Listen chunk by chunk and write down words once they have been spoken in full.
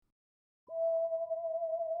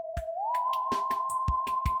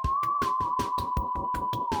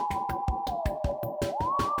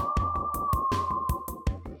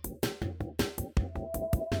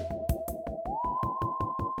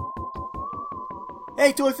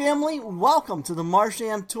Hey Toy Family, welcome to the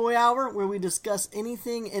Marsham Toy Hour where we discuss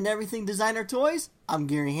anything and everything designer toys. I'm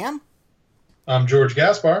Gary Ham. I'm George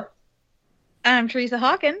Gaspar. I'm Teresa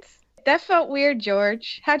Hawkins. That felt weird,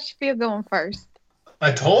 George. How'd you feel going first?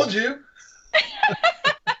 I told you.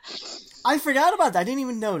 I forgot about that. I didn't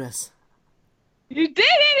even notice. You did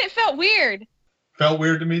it. It felt weird. Felt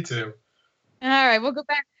weird to me too. All right, we'll go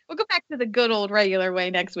back. We'll go back to the good old regular way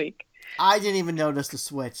next week. I didn't even notice the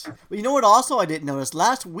switch. But you know what also I didn't notice?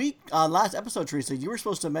 Last episode, Teresa, you were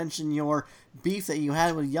supposed to mention your beef that you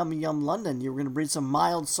had with Yum Yum London. You were going to bring some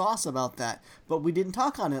mild sauce about that. But we didn't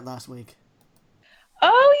talk on it last week.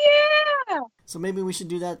 Oh, yeah. So maybe we should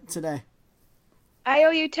do that today. I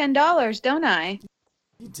owe you $10, don't I?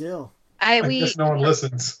 You do. I guess no one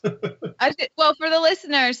listens. Well, for the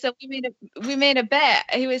listeners, so we made a bet.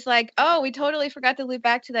 He was like, "Oh, we totally forgot to loop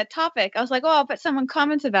back to that topic." I was like, "Oh, I'll bet someone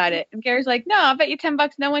comments about it." And Gary's like, "No, I'll bet you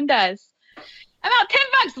 $10 no one does." I'm out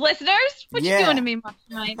 $10, listeners. What you doing to me,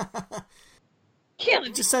 tonight? Killing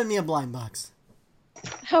me. Just send me a blind box.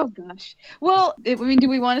 Oh gosh. Well, do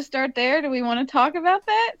we want to start there? Do we want to talk about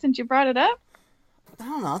that since you brought it up? I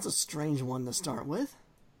don't know. It's a strange one to start with.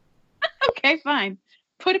 Okay, fine.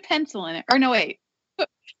 Put a pencil in it. Or no, wait. Put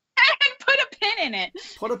a pin in it.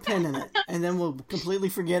 Put a pin in it. And then we'll completely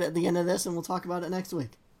forget at the end of this and we'll talk about it next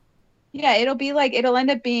week. Yeah, it'll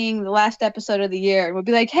end up being the last episode of the year. And we'll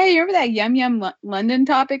be like, hey, remember that Yum Yum London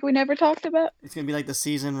topic we never talked about? It's going to be like the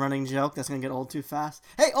season running joke that's going to get old too fast.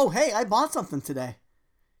 Hey, I bought something today.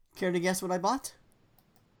 Care to guess what I bought?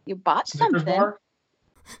 You bought Snickers something? bar?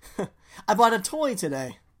 I bought a toy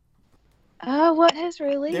today. Oh, what has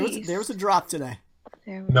released? There was a drop today.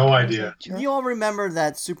 No idea. You all remember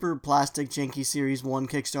that Super Plastic Janky Series 1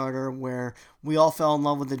 Kickstarter where we all fell in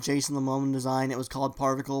love with the Jason Momoa design? It was called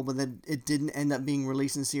Particle, but then it didn't end up being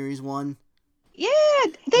released in Series 1. Yeah,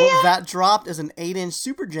 that dropped as an 8-inch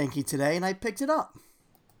Super Janky today, and I picked it up.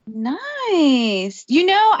 Nice. You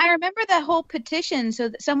know, I remember that whole petition. So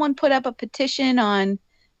that someone put up a petition on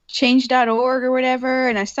change.org or whatever,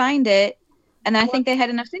 and I signed it, and I think they had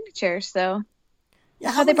enough signatures, so... Yeah,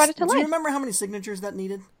 how they brought it to life. Do you remember how many signatures that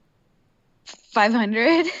needed?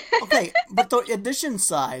 500. Okay, but the edition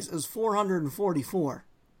size is 444.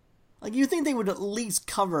 Like, you think they would at least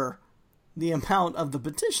cover the amount of the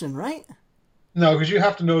petition, right? No, because you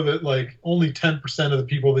have to know that like only 10% of the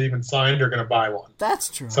people that even signed are going to buy one. That's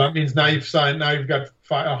true. So that means now you've got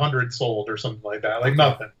 100 sold or something like that. Like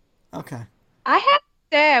nothing. Okay. I have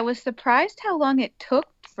to say, I was surprised how long it took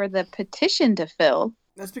for the petition to fill.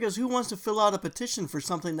 That's because who wants to fill out a petition for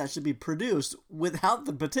something that should be produced without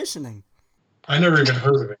the petitioning? I never even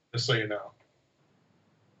heard of it, just so you know.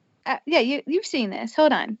 Yeah, you've seen this.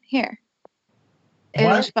 Hold on. Here. It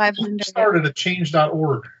Why was 500. started a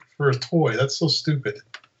change.org for a toy? That's so stupid.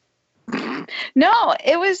 No,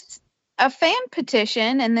 it was a fan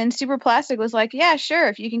petition, and then Super Plastic was like, yeah, sure,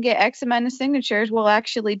 if you can get X amount of signatures, we'll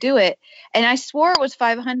actually do it. And I swore it was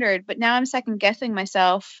 500, but now I'm second guessing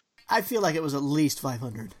myself. I feel like it was at least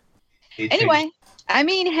 500. Anyway, I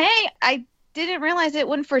mean, hey, I didn't realize it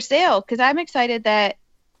went for sale because I'm excited that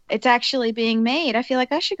it's actually being made. I feel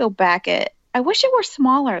like I should go back it. I wish it were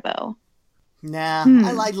smaller, though. Nah,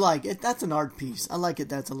 I like it. That's an art piece. I like it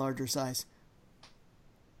that's a larger size.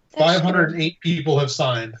 508 people have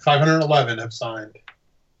signed. 511 have signed.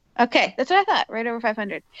 Okay, that's what I thought. Right over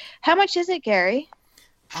 500. How much is it, Gary?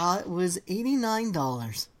 It was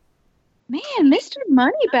 $89. Man, Mr.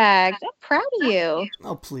 Moneybags, I'm proud of you.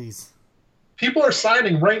 Oh, please. People are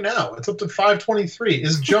signing right now. It's up to 523.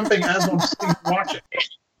 It's jumping as I'm sitting watching.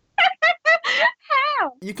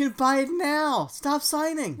 How? You can buy it now. Stop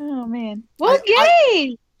signing. Oh, man. Well,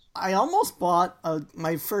 yay! I almost bought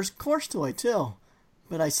my first course toy, too.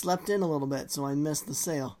 But I slept in a little bit, so I missed the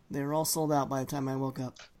sale. They were all sold out by the time I woke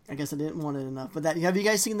up. I guess I didn't want it enough. But have you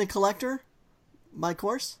guys seen The Collector by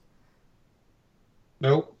Course?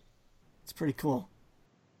 Nope. It's pretty cool.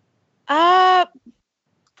 Isn't that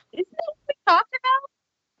what we talked about?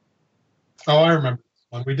 Oh, I remember this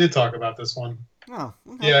one. We did talk about this one. Oh,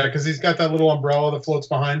 okay. Yeah, because he's got that little umbrella that floats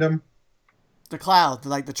behind him. The cloud,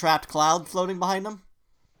 like the trapped cloud floating behind him?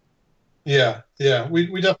 Yeah. We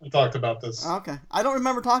definitely talked about this. Okay. I don't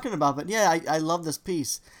remember talking about it, but yeah, I love this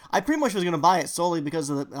piece. I pretty much was going to buy it solely because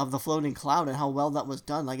of the floating cloud and how well that was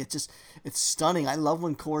done. Like, it's stunning. I love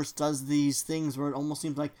when Course does these things where it almost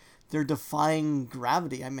seems like they're defying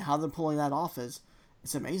gravity. I mean, how they're pulling that off it's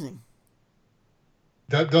amazing.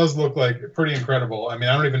 That does look like pretty incredible. I mean,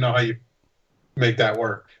 I don't even know how you make that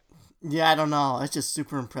work. Yeah, I don't know. It's just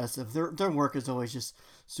super impressive. Their work is always just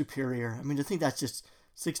superior. I mean, to think that's just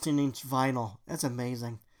 16-inch vinyl, that's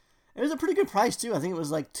amazing. It was a pretty good price too. I think it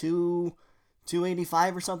was like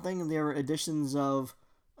 $285 or something, and there were editions of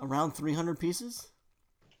around 300 pieces.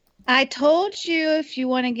 I told you if you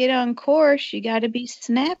want to get on course, you got to be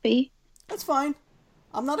snappy. That's fine.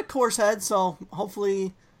 I'm not a course head, so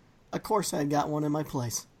hopefully a course head got one in my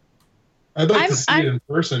place. I'd like to see it in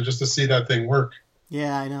person just to see that thing work.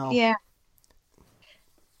 Yeah, I know. Yeah.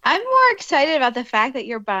 I'm more excited about the fact that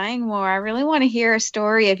you're buying more. I really want to hear a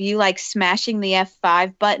story of you like smashing the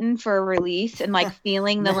F5 button for a release and like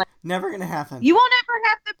feeling the never gonna happen. You won't ever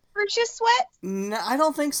have to purchase sweat? No, I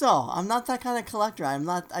don't think so. I'm not that kind of collector. I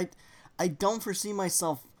don't foresee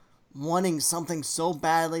myself wanting something so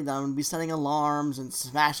badly that I'm gonna be setting alarms and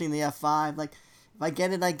smashing the F5. Like, if I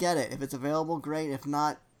get it, I get it. If it's available, great. If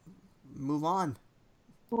not, move on.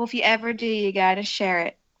 Well, if you ever do, you gotta share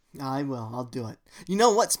it. I will. I'll do it. You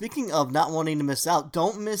know what? Speaking of not wanting to miss out,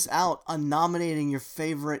 don't miss out on nominating your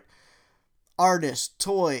favorite artist,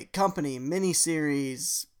 toy, company,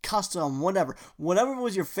 miniseries, custom, whatever. Whatever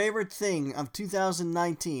was your favorite thing of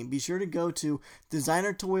 2019, be sure to go to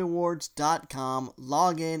designertoyawards.com,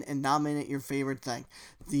 log in, and nominate your favorite thing.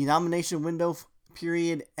 The nomination window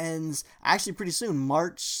period ends actually pretty soon,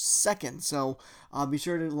 March 2nd. So be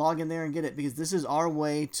sure to log in there and get it, because this is our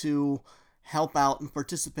way to help out and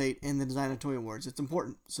participate in the Designer Toy Awards. It's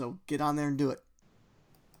important, so get on there and do it.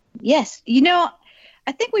 Yes.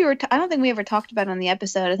 I think I don't think we ever talked about it on the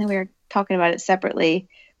episode. I think we were talking about it separately.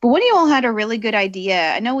 But one of you all had a really good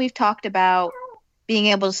idea. I know we've talked about being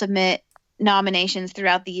able to submit nominations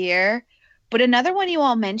throughout the year, but another one you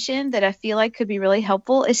all mentioned that I feel like could be really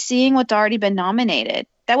helpful is seeing what's already been nominated.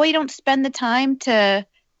 That way you don't spend the time to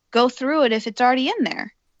go through it if it's already in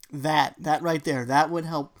there. That right there, that would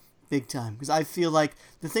help big time, because I feel like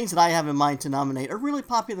the things that I have in mind to nominate are really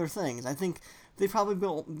popular things. I think they've probably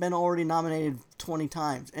been already nominated 20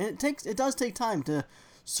 times, and it does take time to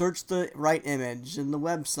search the right image and the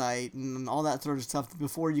website and all that sort of stuff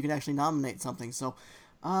before you can actually nominate something. So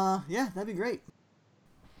yeah, that'd be great.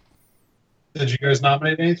 Did you guys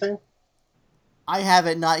nominate anything? I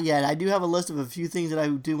haven't, not yet. I do have a list of a few things that I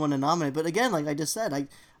do want to nominate, but again, like I just said, I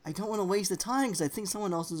don't want to waste the time because I think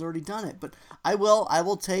someone else has already done it. But I will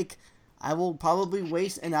probably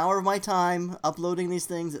waste an hour of my time uploading these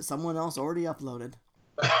things that someone else already uploaded.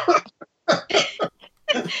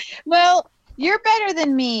 Well, you're better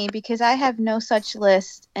than me because I have no such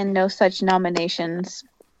list and no such nominations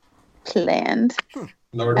planned.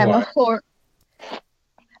 Nor do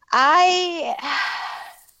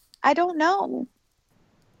I don't know.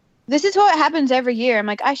 This is what happens every year. I'm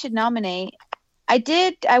like, I should nominate.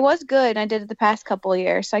 I was good. I did it the past couple of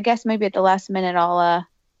years. So I guess maybe at the last minute I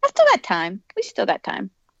still got time. We still got time.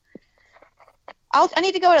 I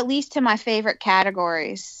need to go at least to my favorite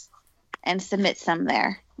categories and submit some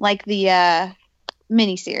there. Like the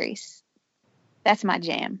miniseries. That's my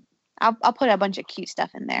jam. I'll put a bunch of cute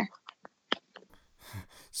stuff in there.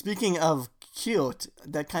 Speaking of cute,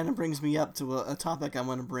 that kind of brings me up to a topic I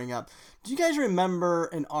want to bring up. Do you guys remember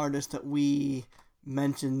an artist that we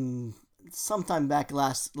mentioned sometime back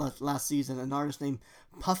last season, an artist named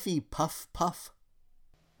Puffy Puff Puff?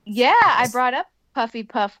 Yeah, I brought up Puffy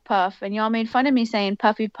Puff Puff, and y'all made fun of me saying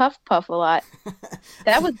Puffy Puff Puff a lot.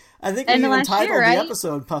 That was I think we even titled the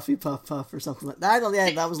episode Puffy Puff Puff or something like that.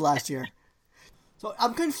 Yeah, that was last year. So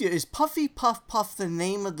I'm confused. Is Puffy Puff Puff the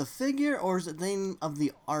name of the figure, or is it the name of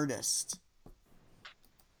the artist?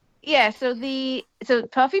 Yeah, so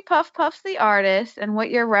Puffy Puff Puff's the artist, and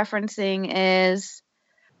what you're referencing is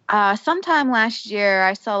sometime last year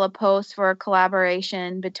I saw a post for a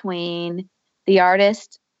collaboration between the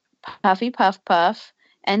artist Puffy Puff Puff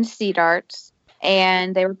and Seed Arts,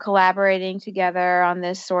 and they were collaborating together on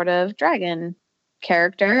this sort of dragon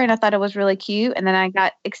character, and I thought it was really cute, and then I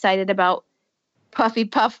got excited about Puffy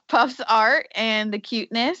Puff Puff's art and the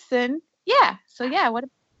cuteness, and what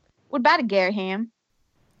about a Gary Ham?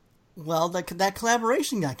 Well, that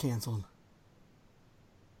collaboration got canceled.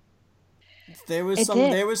 There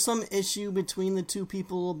was some issue between the two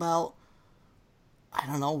people about, I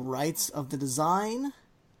don't know, rights of the design.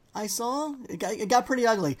 I saw it got pretty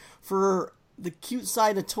ugly. For the cute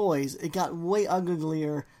side of toys, it got way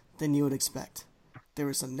uglier than you would expect. There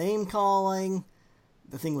was some name calling.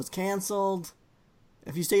 The thing was canceled.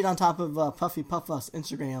 If you stayed on top of Puffy Puff's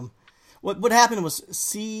Instagram, what happened was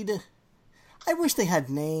Seed. I wish they had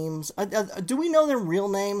names. Do we know their real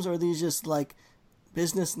names, or are these just like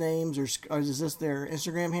business names, or is this their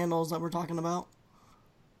Instagram handles that we're talking about?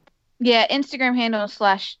 Yeah, Instagram handle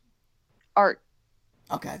 / art.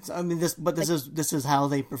 Okay, so I mean this is how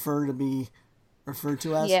they prefer to be referred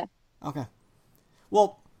to as. Yeah. Okay.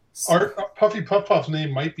 Well, Puffy Puff Puff's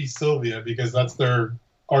name might be Sylvia because that's their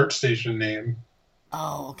art station name.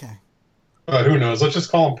 Oh, okay. But who knows? Let's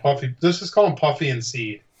just call him Puffy. Let's just call him Puffy and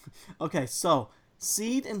Seed. Okay, so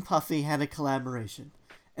Seed and Puffy had a collaboration,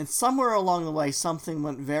 and somewhere along the way, something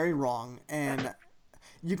went very wrong, and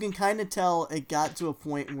you can kind of tell it got to a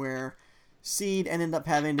point where Seed ended up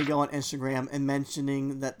having to go on Instagram and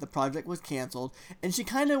mentioning that the project was canceled, and she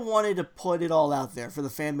kind of wanted to put it all out there for the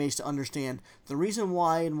fan base to understand the reason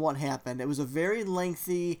why and what happened. It was a very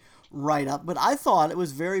lengthy write-up, but I thought it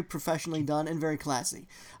was very professionally done and very classy.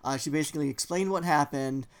 She basically explained what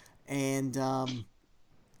happened and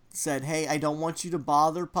said, hey, I don't want you to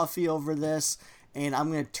bother Puffy over this, and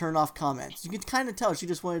I'm going to turn off comments. You can kind of tell she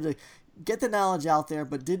just wanted to get the knowledge out there,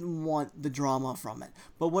 but didn't want the drama from it.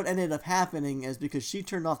 But what ended up happening is because she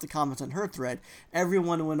turned off the comments on her thread,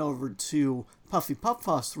 everyone went over to Puffy Puff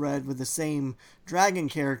Puff's thread with the same dragon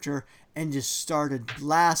character and just started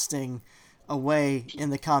blasting away in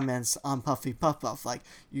the comments on Puffy Puff Puff. Like,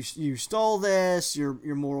 you stole this, your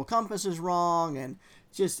moral compass is wrong, and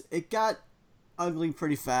just, it got ugly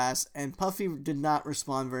pretty fast, and Puffy did not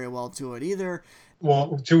respond very well to it either.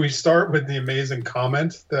 Well, should we start with the amazing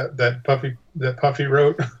comment that Puffy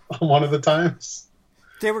wrote on one of the times?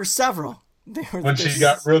 There were several. When she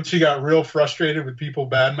got real frustrated with people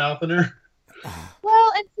bad mouthing her.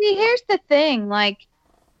 Well, and see, here's the thing. Like,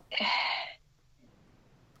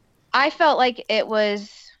 I felt like it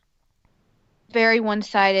was very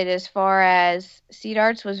one-sided as far as Seed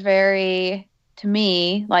Arts was very, to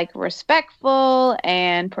me, like, respectful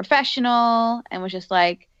and professional, and was just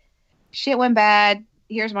like, shit went bad.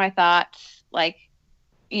 Here's my thoughts. Like,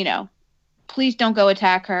 you know, please don't go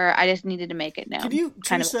attack her. I just needed to make it known. Can you,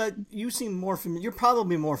 Teresa, you seem more familiar. You're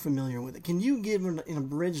probably more familiar with it. Can you give an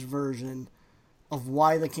abridged version of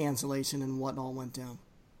why the cancellation and what all went down?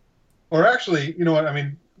 Or actually, you know what? I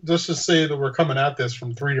mean, let's just say that we're coming at this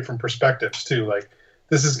from 3 different perspectives, too. Like,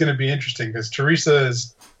 this is going to be interesting because Teresa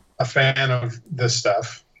is a fan of this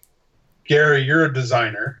stuff. Gary, you're a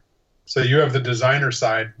designer. So you have the designer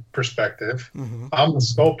side perspective. Mm-hmm. I'm the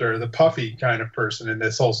sculptor, the Puffy kind of person in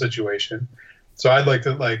this whole situation. So I'd like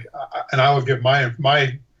to and I would give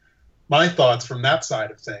my thoughts from that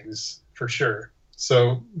side of things for sure.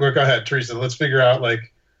 So go ahead, Teresa. Let's figure out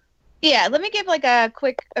Yeah, let me give a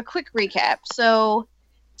quick recap. So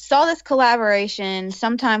saw this collaboration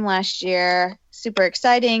sometime last year. Super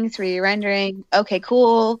exciting, 3D rendering. Okay,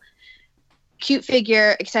 cool. Cute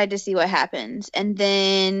figure. Excited to see what happens. And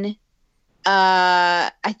then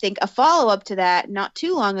I think a follow-up to that, not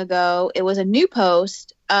too long ago, it was a new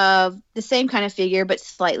post of the same kind of figure but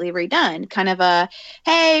slightly redone. Kind of a,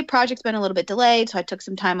 hey, project's been a little bit delayed, so I took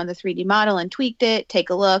some time on the 3D model and tweaked it. Take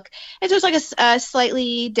a look. And so it's like a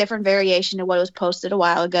slightly different variation of what was posted a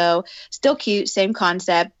while ago. Still cute, same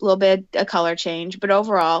concept, a little bit of color change, but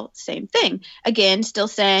overall, same thing. Again, still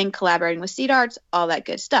saying collaborating with Seed Arts, all that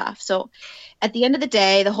good stuff. So at the end of the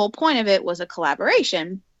day, the whole point of it was a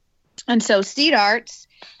collaboration. And so Seed Arts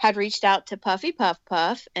had reached out to Puffy Puff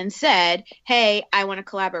Puff and said, hey, I want to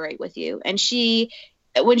collaborate with you. And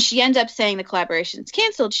when she ends up saying the collaboration's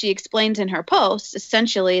canceled, she explains in her post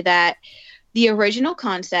essentially that the original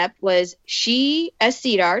concept was she, as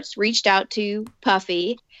Seed Arts, reached out to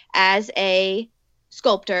Puffy as a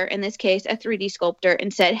sculptor, in this case, a 3D sculptor,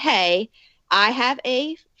 and said, hey, I have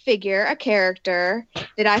a figure, a character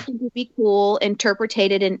that I think would be cool,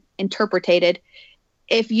 interpreted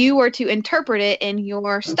if you were to interpret it in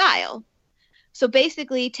your style. So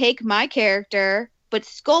basically take my character, but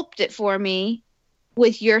sculpt it for me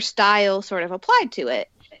with your style sort of applied to it.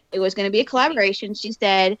 It was going to be a collaboration. She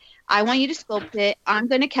said, I want you to sculpt it. I'm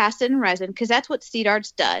going to cast it in resin because that's what Seed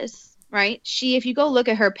Arts does, right? If you go look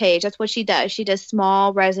at her page, that's what she does. She does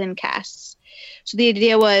small resin casts. So the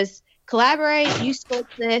idea was collaborate, you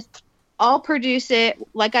sculpt this, I'll produce it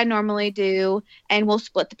like I normally do, and we'll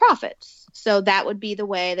split the profits. So that would be the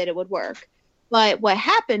way that it would work. But what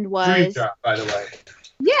happened was... Great job, by the way.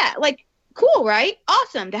 Yeah, like, cool, right?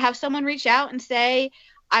 Awesome to have someone reach out and say,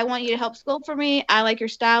 I want you to help sculpt for me. I like your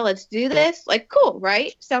style. Let's do this. Like, cool,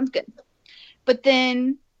 right? Sounds good. But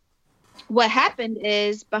then what happened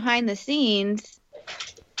is behind the scenes,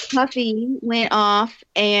 Puffy went off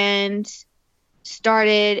and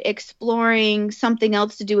started exploring something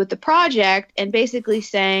else to do with the project and basically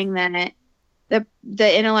saying that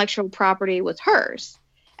the intellectual property was hers,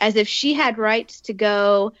 as if she had rights to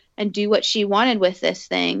go and do what she wanted with this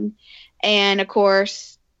thing. And of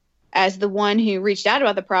course, as the one who reached out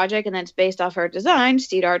about the project and that's based off her design,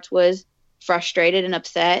 Seed Arts was frustrated and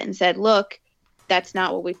upset and said, look, that's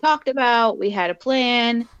not what we talked about. We had a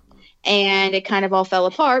plan. And it kind of all fell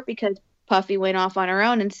apart because Puffy went off on her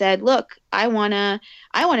own and said, look, I want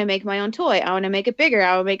to make my own toy. I want to make it bigger.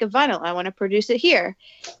 I want to make a vinyl. I want to produce it here.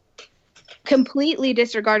 completely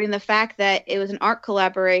disregarding the fact that it was an art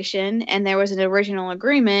collaboration and there was an original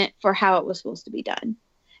agreement for how it was supposed to be done.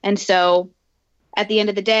 And so at the end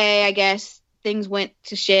of the day, I guess things went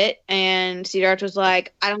to shit and Cedar Arts was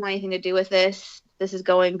like, I don't want anything to do with this. This is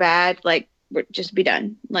going bad. Like, just be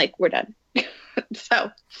done. Like, we're done.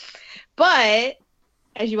 So, but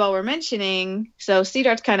as you all were mentioning, so Cedar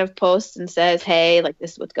Arts kind of posts and says, hey, like,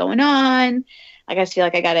 this is what's going on. I guys feel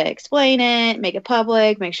like I got to explain it, make it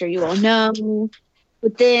public, make sure you all know.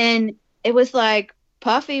 But then it was like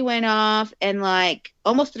Puffy went off and like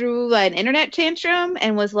almost threw an internet tantrum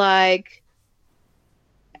and was like,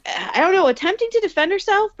 I don't know, attempting to defend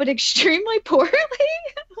herself, but extremely poorly.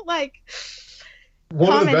 Like,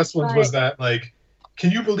 one of the best ones was that, like,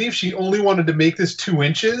 can you believe she only wanted to make this 2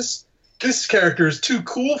 inches? This character is too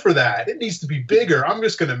cool for that. It needs to be bigger. I'm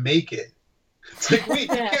just going to make it. It's like,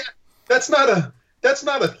 wait, that's not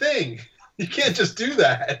a thing. You can't just do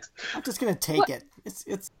that. I'm just going to take it.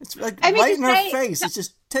 It's like right in her face. It's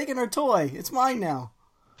just taking her toy. It's mine now.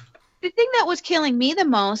 The thing that was killing me the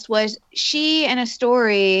most was she, in a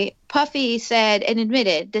story, Puffy said and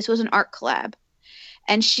admitted this was an art collab.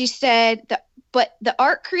 And she said, but the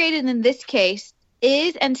art created in this case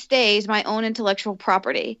is and stays my own intellectual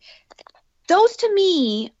property. Those, to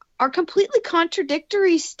me, are completely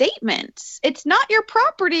contradictory statements. It's not your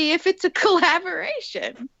property if it's a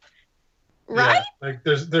collaboration. Right? Yeah, like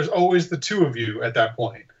there's always the two of you at that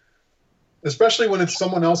point. Especially when it's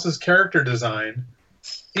someone else's character design.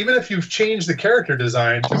 Even if you've changed the character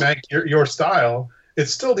design to make your style,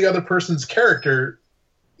 it's still the other person's character,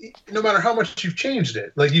 no matter how much you've changed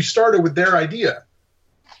it. Like, you started with their idea.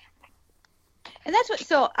 And that's what,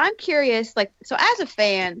 so I'm curious, like, so as a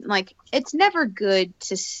fan, like, it's never good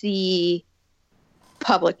to see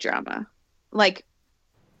public drama. Like,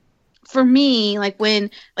 for me, like, when,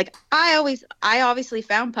 like, I obviously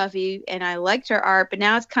found Puffy and I liked her art, but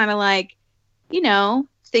now it's kind of like, you know,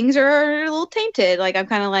 things are a little tainted. Like, I'm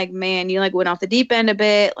kind of like, man, you like went off the deep end a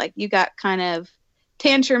bit. Like, you got kind of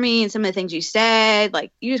tantrumy and some of the things you said,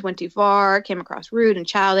 like, you just went too far, came across rude and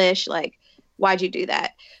childish. Like, why'd you do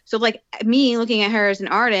that? So, like, me looking at her as an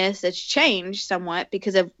artist, it's changed somewhat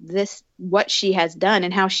because of this, what she has done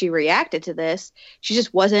and how she reacted to this. She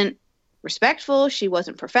just wasn't respectful. She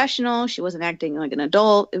wasn't professional. She wasn't acting like an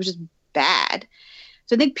adult. It was just bad.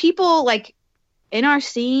 So I think people, like, in our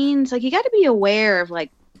scenes, like, you got to be aware of,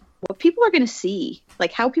 like, what people are going to see,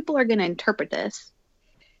 like, how people are going to interpret this.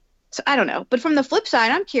 So I don't know. But from the flip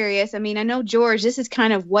side, I'm curious. I mean, I know, George, this is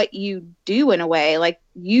kind of what you do in a way. Like,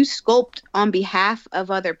 you sculpt on behalf of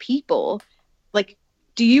other people. Like,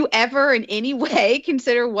 do you ever in any way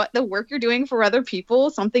consider what the work you're doing for other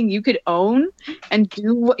people something you could own and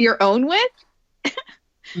do your own with?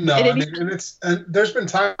 No, I mean, and there's been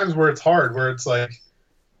times where it's hard, where it's like,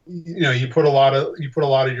 you know, you put a lot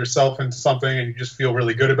of yourself into something and you just feel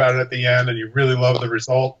really good about it at the end and you really love the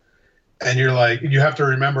result. And you're like, you have to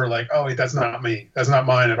remember, like, oh, wait, that's not me. That's not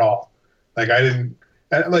mine at all. Like, I didn't,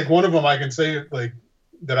 like, one of them I can say, like,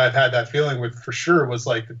 that I've had that feeling with for sure was,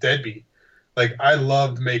 like, the Deadbeat. Like, I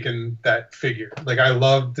loved making that figure. Like, I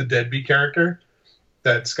loved the Deadbeat character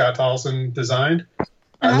that Scott Tolson designed.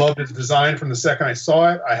 I loved his design from the second I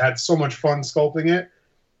saw it. I had so much fun sculpting it.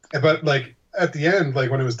 But, like, at the end,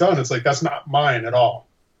 like, when it was done, it's like, that's not mine at all.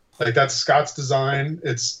 Like, that's Scott's design.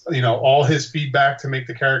 It's, you know, all his feedback to make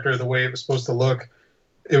the character the way it was supposed to look.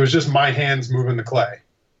 It was just my hands moving the clay.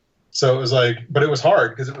 So it was like, but it was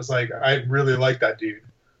hard because it was like, I really liked that dude.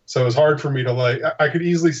 So it was hard for me to, like, I could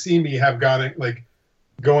easily see me have gotten, like,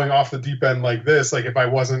 going off the deep end like this, like, if I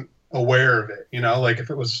wasn't aware of it, you know, like,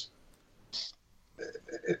 if it was,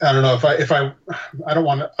 I don't know, I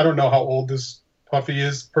don't know how old this Puffy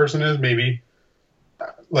person is, maybe.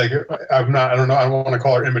 Like, I don't know. I don't want to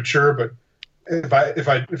call her immature, but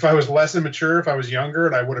if I was less immature, if I was younger,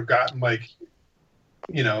 and I would have gotten, like,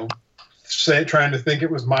 you know, trying to think it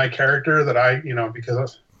was my character that I, you know,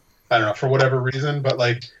 because I don't know, for whatever reason, but,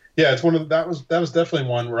 like, yeah, it's that was definitely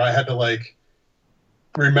one where I had to, like,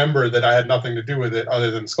 remember that I had nothing to do with it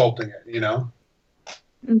other than sculpting it, you know?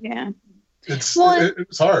 Yeah. It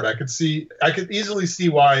was hard. I could easily see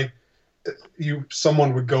why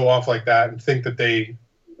someone would go off like that and think that they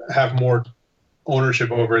have more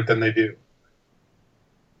ownership over it than they do.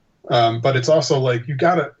 But it's also like, you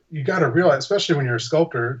gotta realize, especially when you're a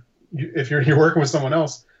sculptor, if you're working with someone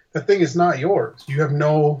else, the thing is not yours. You have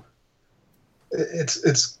no.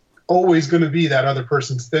 It's always going to be that other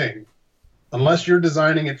person's thing, unless you're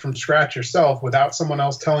designing it from scratch yourself without someone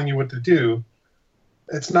else telling you what to do.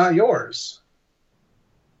 It's not yours.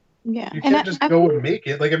 Yeah. You can't just go and make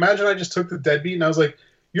it. Like, imagine I just took the Deadbeat and I was like,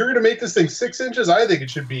 you're going to make this thing 6 inches? I think it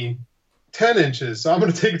should be 10 inches, so I'm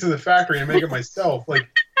going to take it to the factory and make it myself. Like,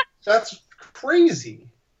 that's crazy.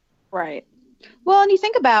 Right. Well, and you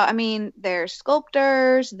think about, I mean, there's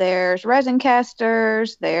sculptors, there's resin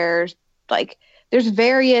casters, there's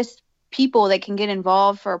various people that can get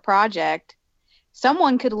involved for a project.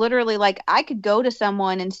 Someone could literally, like, I could go to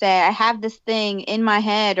someone and say, I have this thing in my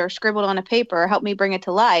head or scribbled on a paper, help me bring it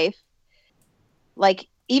to life. Like,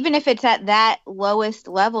 even if it's at that lowest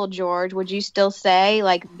level, George, would you still say,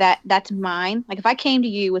 like, that's mine? Like, if I came to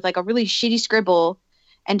you with, like, a really shitty scribble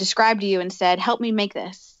and described to you and said, help me make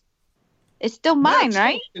this, it's still mine,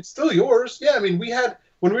 right? It's still yours. Yeah, I mean,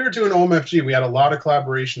 when we were doing OMFG, we had a lot of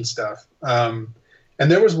collaboration stuff. And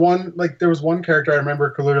there was one character I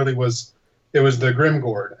remember clearly it was the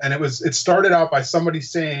Grimgord. And it started out by somebody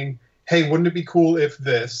saying, hey, wouldn't it be cool if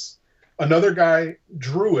this? Another guy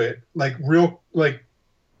drew it, like real, like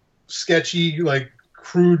sketchy, like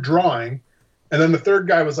crude drawing. And then the third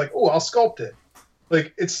guy was like, oh, I'll sculpt it.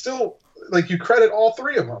 Like, it's still, like, you credit all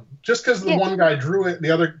three of them. Just because the one guy drew it,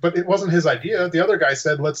 but it wasn't his idea. The other guy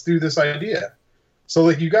said, let's do this idea. So,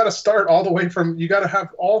 like, you got to start all the way from, you got to have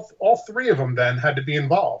all three of them then had to be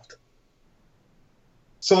involved.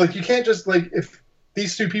 So, like, you can't just, like, if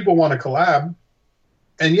these two people want to collab,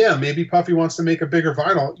 and yeah, maybe Puffy wants to make a bigger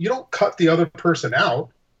vinyl, you don't cut the other person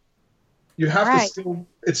out. You have to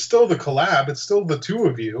it's still the collab. It's still the two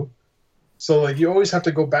of you. So, like, you always have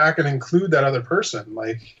to go back and include that other person.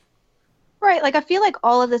 Like, right. Like, I feel like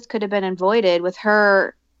all of this could have been avoided with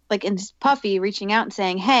her, like, in Puffy reaching out and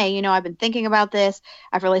saying, hey, you know, I've been thinking about this.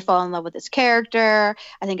 I've really fallen in love with this character.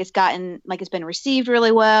 I think it's been received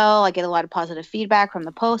really well. I get a lot of positive feedback from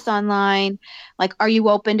the posts online. Like, are you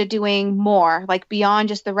open to doing more? Like, beyond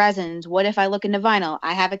just the resins? What if I look into vinyl?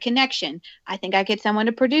 I have a connection. I think I get someone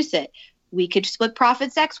to produce it. We could split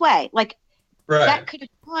profits X way. Like, right. that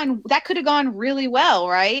could have gone really well,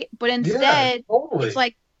 right? But instead, totally. It's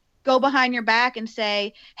like, go behind your back and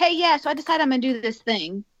say, hey, yeah, so I decided I'm going to do this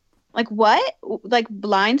thing. Like, what? Like,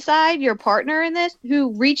 blindside your partner in this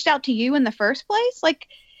who reached out to you in the first place? Like,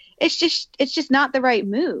 it's just not the right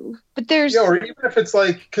move. But there's... Yeah, or even if it's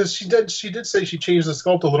like, because she did say she changed the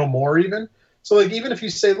sculpt a little more even. So, like, even if you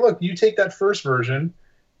say, look, you take that first version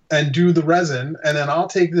and do the resin, and then I'll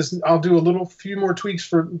take this, I'll do a few more tweaks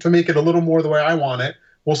to make it a little more the way I want it.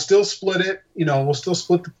 We'll still split it, you know, we'll still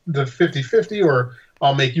split the 50-50, or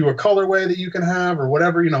I'll make you a colorway that you can have, or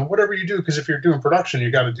whatever, you know, whatever you do, because if you're doing production,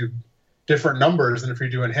 you got to do different numbers than if you're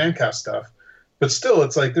doing handcast stuff. But still,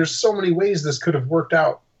 it's like there's so many ways this could have worked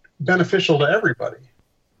out beneficial to everybody.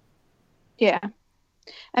 Yeah.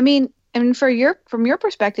 I mean, from your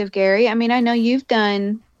perspective, Gary, I mean, I know you've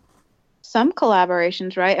done some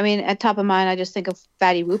collaborations, right? I mean, at top of mind, I just think of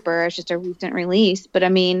Fatty Whooper as just a recent release, but I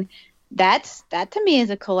mean, that to me is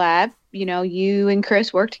a collab. You know, you and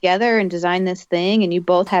Chris work together and design this thing, and you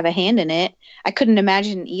both have a hand in it. I couldn't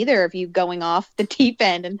imagine either of you going off the deep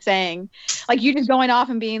end and saying, like, you just going off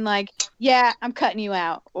and being like, yeah, I'm cutting you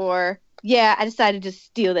out, or yeah, I decided to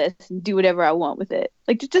steal this and do whatever I want with it.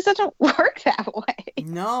 Like, it just doesn't work that way.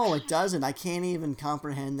 No, it doesn't. I can't even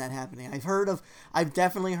comprehend that happening. I've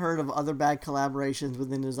definitely heard of other bad collaborations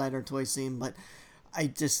within the designer toy scene, but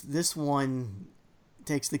this one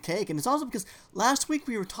takes the cake. And it's also because last week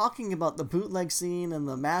we were talking about the bootleg scene and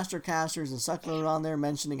the master casters, and Suckler were on there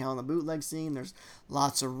mentioning how in the bootleg scene there's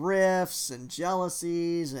lots of rifts and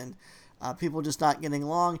jealousies and people just not getting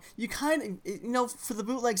along. You kind of, you know, for the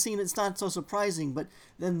bootleg scene, it's not so surprising. But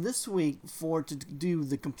then this week, to do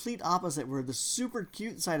the complete opposite, where the super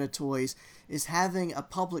cute side of toys is having a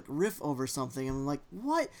public riff over something, and I'm like,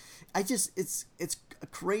 what? It's a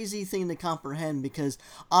crazy thing to comprehend, because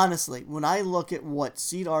honestly, when I look at what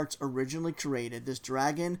Seed Arts originally created, this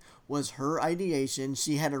dragon was her ideation.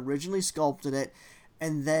 She had originally sculpted it,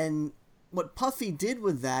 and then what Puffy did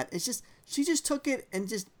with that is she just took it and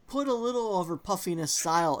just put a little of her puffiness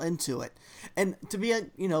style into it. And to be,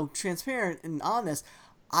 you know, transparent and honest,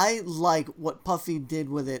 I like what Puffy did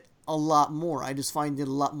with it a lot more. I just find it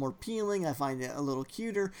a lot more appealing. I find it a little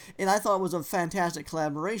cuter, and I thought it was a fantastic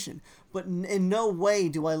collaboration. But in no way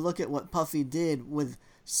do I look at what Puffy did with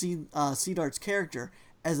Seed Arts' character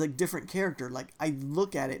as a different character. Like, I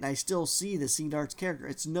look at it and I still see the Seed Arts character.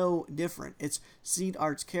 It's no different. It's Seed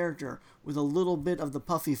Arts character with a little bit of the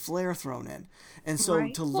Puffy flair thrown in. And so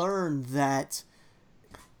right. To learn that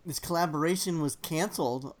this collaboration was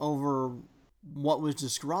canceled over what was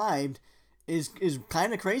described is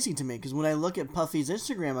kind of crazy to me, because when I look at Puffy's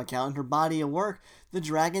Instagram account and her body of work, the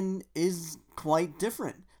dragon is quite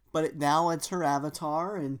different. But now it's her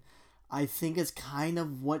avatar, and I think it's kind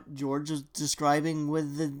of what George is describing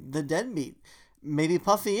with the Deadbeat. maybe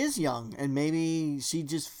Puffy is young, and maybe she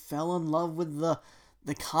just fell in love with the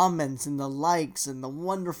comments and the likes and the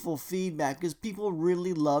wonderful feedback, because people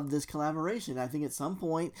really loved this collaboration. I think at some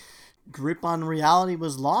point, grip on reality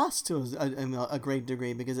was lost to a great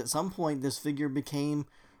degree, because at some point this figure became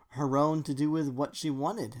her own to do with what she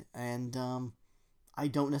wanted, and I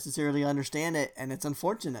don't necessarily understand it, and it's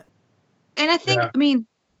unfortunate. And I think, I mean,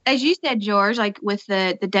 as you said, George, like with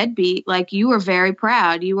the deadbeat, like you were very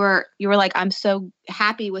proud. You were like, I'm so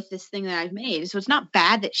happy with this thing that I've made. So it's not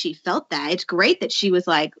bad that she felt that. It's great that she was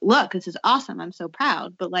like, look, this is awesome. I'm so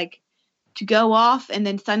proud. But like to go off and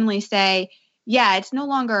then suddenly say, yeah, it's no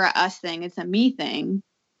longer a us thing. It's a me thing.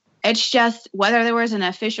 It's just whether there was an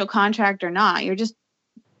official contract or not, you're just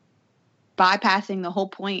bypassing the whole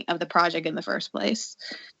point of the project in the first place.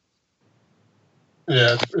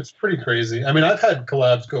 Yeah, it's pretty crazy. I mean, I've had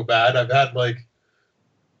collabs go bad. I've had, like,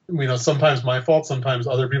 you know, sometimes my fault, sometimes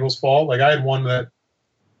other people's fault. Like, I had one that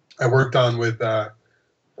I worked on with, it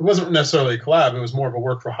wasn't necessarily a collab. It was more of a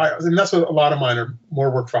work for hire. I mean, that's what a lot of mine are,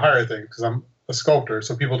 more work for hire things, because I'm a sculptor.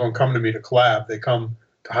 So people don't come to me to collab. They come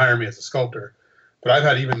to hire me as a sculptor. But I've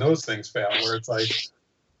had even those things fail, where it's like,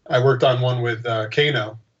 I worked on one with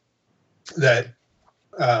Kano that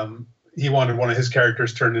he wanted one of his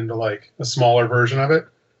characters turned into like a smaller version of it,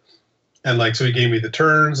 and like so he gave me the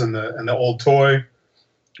turns and the old toy,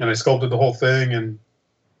 and I sculpted the whole thing and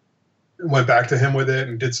went back to him with it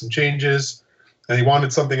and did some changes, and he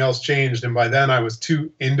wanted something else changed, and by then I was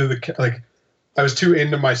too into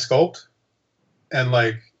my sculpt, and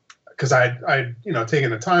like because I you know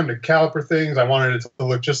taken the time to caliper things, I wanted it to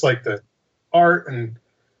look just like the art, and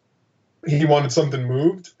he wanted something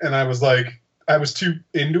moved, and I was like, I was too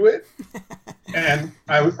into it, and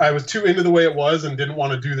I was too into the way it was and didn't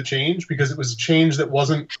want to do the change, because it was a change that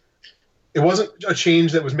wasn't a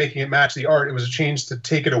change that was making it match the art. It was a change to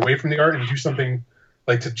take it away from the art and do something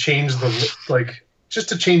like to change just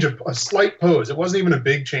to change a slight pose. It wasn't even a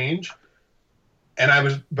big change, and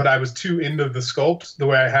I was too into the sculpt the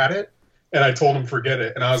way I had it, and I told him forget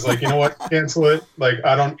it, and I was like, you know what, cancel it. Like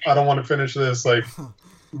I don't want to finish this. Like.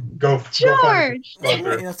 Go George.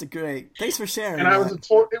 That's a great. Thanks for sharing. And it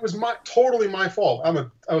was totally my fault.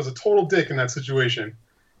 I was a total dick in that situation.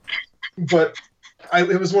 But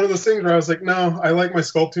it was one of those things where I was like, no, I like my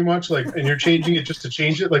sculpt too much. Like, and you're changing it just to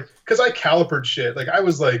change it. Like, because I calipered shit. Like, I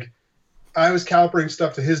was calipering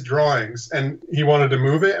stuff to his drawings, and he wanted to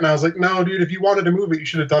move it, and I was like, no, dude, if you wanted to move it, you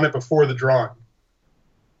should have done it before the drawing.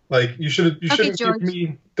 Like, you shouldn't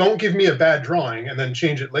don't give me a bad drawing and then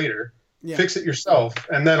change it later. Yeah. Fix it yourself,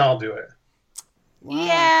 and then I'll do it. Wow.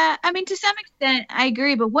 Yeah, I mean, to some extent, I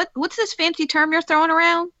agree. But what's this fancy term you're throwing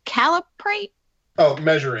around? Calibrate? Oh,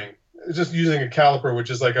 measuring. It's just using a caliper,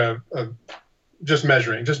 which is like a just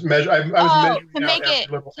measuring. Just measure. I was measuring to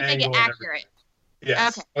make it accurate.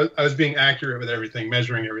 Yes, okay. I was being accurate with everything,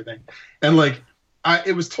 measuring everything, and like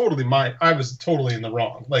I was totally in the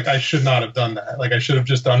wrong. Like I should not have done that. Like I should have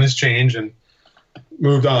just done his change and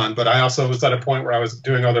moved on. But I also was at a point where I was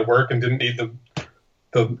doing other work and didn't need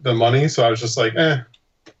the money, so I was just like,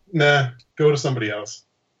 nah, go to somebody else.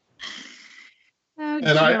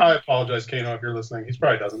 And I apologize, Kano, if you're listening. He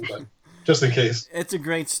probably doesn't, but just in case. It's a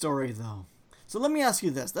great story, though. So let me ask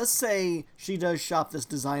you this. Let's say she does shop this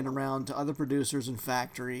design around to other producers and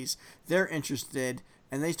factories. They're interested,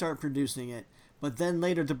 and they start producing it. But then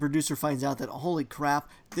later the producer finds out that, holy crap,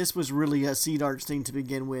 this was really a Seed Arts thing to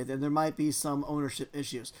begin with, and there might be some ownership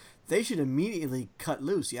issues. They should immediately cut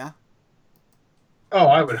loose, yeah? Oh,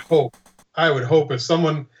 I would hope. If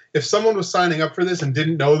someone was signing up for this and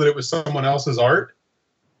didn't know that it was someone else's art,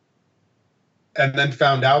 and then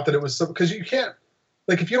found out that it was because you can't,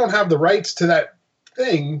 like, if you don't have the rights to that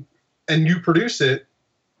thing and you produce it,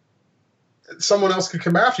 someone else could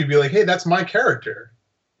come after you and be like, hey, that's my character.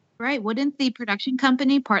 Right. Wouldn't the production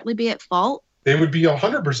company partly be at fault? They would be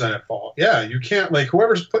 100% at fault. Yeah, you can't, like,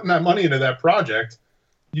 whoever's putting that money into that project,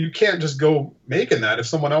 you can't just go making that if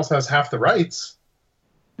someone else has half the rights.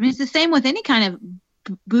 I mean, it's the same with any kind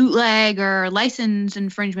of bootleg or license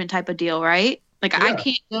infringement type of deal, right? Like, yeah. I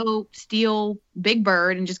can't go steal Big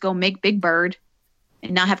Bird and just go make Big Bird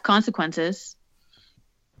and not have consequences.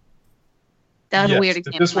 That was a weird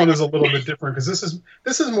example. This one is a little bit different because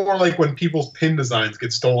this is more like when people's pin designs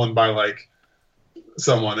get stolen by like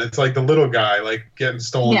someone. It's like the little guy like getting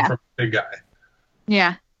stolen from the big guy.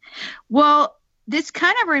 Yeah. Well, this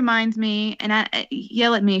kind of reminds me, and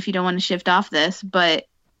yell at me if you don't want to shift off this, but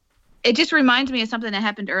it just reminds me of something that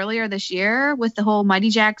happened earlier this year with the whole Mighty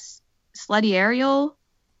Jack's Slutty Ariel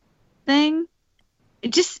thing.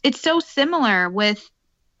 It's so similar with,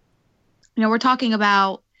 we're talking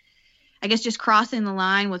about I guess just crossing the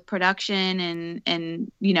line with production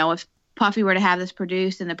and if Puffy were to have this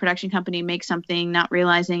produced and the production company makes something not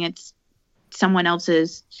realizing it's someone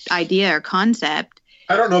else's idea or concept.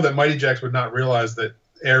 I don't know that Mighty Jax would not realize that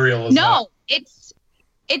Ariel is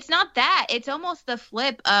it's not that. It's almost the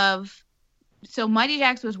flip of, so Mighty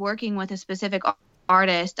Jax was working with a specific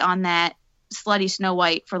artist on that slutty Snow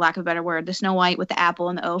White, for lack of a better word, the Snow White with the apple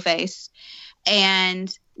and the O face.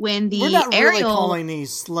 And when the We're not Ariel, really calling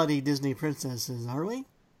these slutty Disney princesses, are we?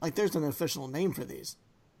 Like, there's an official name for these.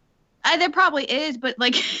 There probably is, but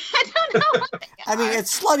like I don't know what they are. I mean,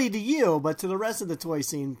 it's slutty to you, but to the rest of the toy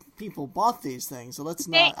scene, people bought these things, so let's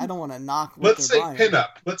not. I don't want to knock what Let's say they're buying. pinup.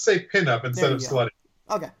 Let's say pinup instead of slutty.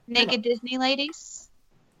 Okay. Naked Disney ladies.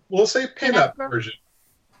 We'll say pinup Pinup version.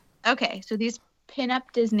 Okay, so these pinup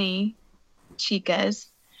Disney chicas.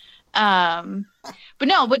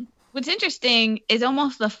 But what's interesting is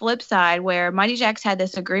almost the flip side, where Mighty Jax had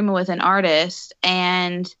this agreement with an artist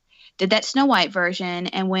and did that Snow White version.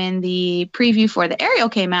 And when the preview for the Ariel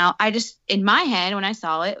came out, in my head, when I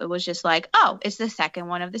saw it, it was just like, oh, it's the second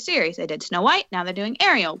one of the series. They did Snow White, now they're doing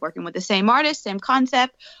Ariel, working with the same artist, same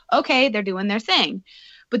concept. Okay, they're doing their thing.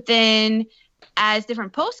 But then as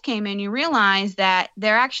different posts came in, you realize that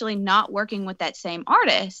they're actually not working with that same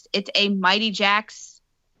artist. It's a Mighty Jax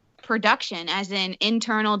production, as in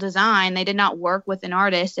internal design. They did not work with an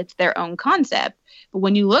artist. It's their own concept. But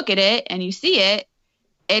when you look at it and you see it,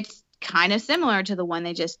 it's kind of similar to the one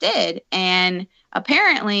they just did. And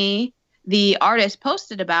apparently the artist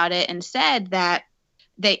posted about it and said that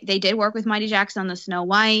they did work with Mighty Jax on the Snow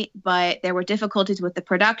White, but there were difficulties with the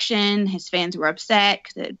production. His fans were upset.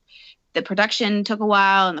 The production took a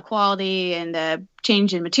while, and the quality and the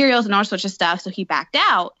change in materials and all sorts of stuff. So he backed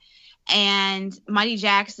out. And Mighty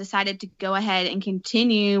Jax decided to go ahead and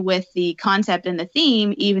continue with the concept and the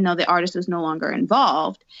theme, even though the artist was no longer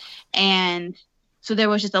involved. And so there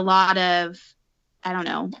was just a lot of,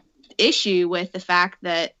 issue with the fact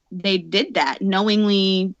that they did that,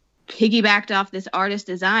 knowingly piggybacked off this artist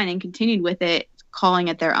design and continued with it, calling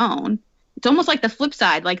it their own. It's almost like the flip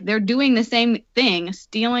side. Like, they're doing the same thing,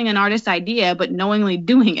 stealing an artist's idea, but knowingly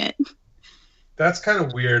doing it. That's kind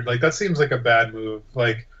of weird. Like, that seems like a bad move.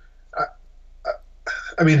 Like,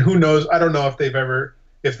 I mean, who knows? I don't know if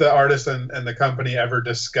if the artist and the company ever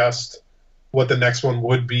discussed what the next one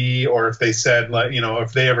would be, or if they said, like,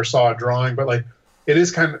 if they ever saw a drawing. But like,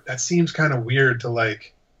 that seems kind of weird to,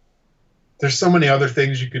 like, there's so many other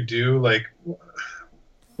things you could do. Like,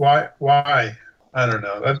 why? I don't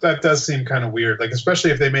know. That does seem kind of weird. Like,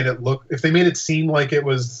 especially if they made it seem like it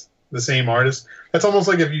was the same artist. That's almost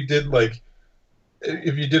like if you did like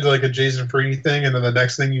a Jason Freeney thing, and then the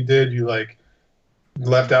next thing you did, you like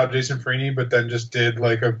left out Jason Freeney, but then just did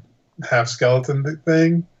like a half skeleton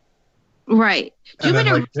thing. Right. And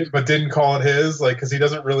then, but didn't call it his, like, because he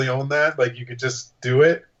doesn't really own that. Like, you could just do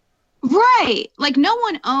it. Right. Like, no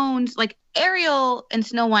one owns, like, Ariel and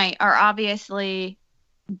Snow White are obviously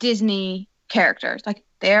Disney characters. Like,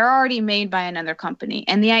 they're already made by another company.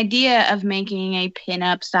 And the idea of making a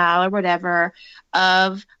pin-up style or whatever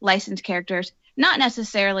of licensed characters, not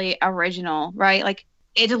necessarily original, right? Like,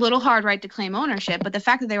 it's a little hard, right, to claim ownership, but the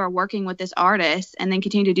fact that they were working with this artist and then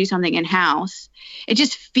continue to do something in-house, it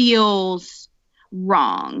just feels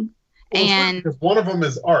wrong. Well, and because one of them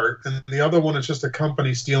is art, and the other one is just a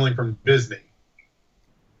company stealing from Disney.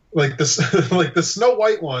 Like the Snow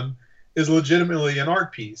White one is legitimately an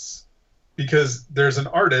art piece, because there's an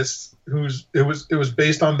artist it was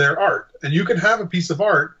based on their art, and you can have a piece of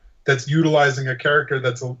art that's utilizing a character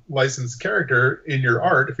that's a licensed character in your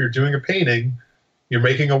art. If you're doing a painting, you're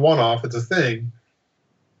making a one-off, it's a thing.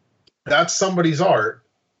 That's somebody's art.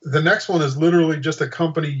 The next one is literally just a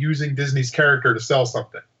company using Disney's character to sell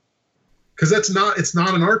something. Because it's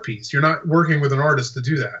not an art piece. You're not working with an artist to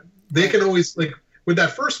do that. They can always, like, with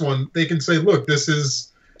that first one, they can say, look, this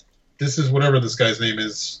is whatever this guy's name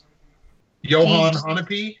is. Johan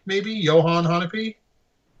Hanepi, maybe? Johan Hanepi?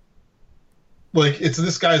 Like, it's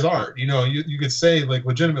this guy's art. You could say, like,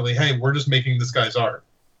 legitimately, hey, we're just making this guy's art.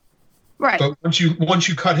 right. But once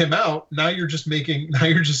you cut him out, now you're just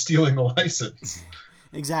stealing the license.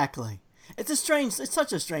 Exactly. It's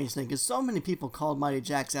such a strange thing, because so many people called Mighty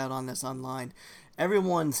Jax out on this online.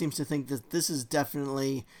 Everyone seems to think that this is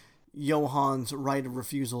definitely Johan's right of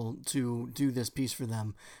refusal to do this piece for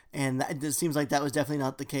them. And it seems like that was definitely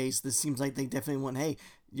not the case. This seems like they definitely went, hey,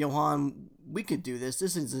 Johan, we could do this.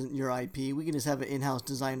 This isn't your IP. We can just have an in-house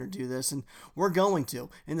designer do this, and we're going to.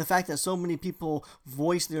 And the fact that so many people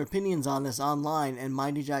voiced their opinions on this online and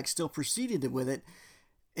Mighty Jax still proceeded with it,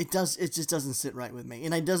 It just doesn't sit right with me,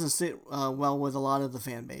 and it doesn't sit well with a lot of the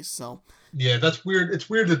fan base. So Yeah, that's weird. It's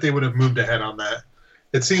weird that they would have moved ahead on that.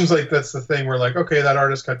 It seems like that's the thing where, like, okay, that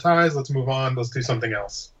artist cut ties. Let's move on. Let's do something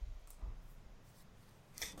else.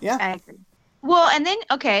 yeah, I agree. Well, and then,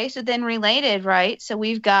 okay, so then related, right? So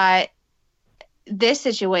we've got this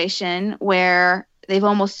situation where they've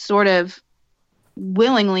almost sort of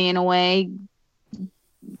willingly, in a way,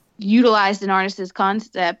 utilized an artist's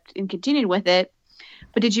concept and continued with it.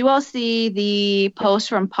 But did you all see the post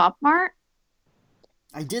from Pop Mart?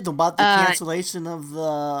 I did about the cancellation of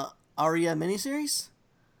the Aria miniseries.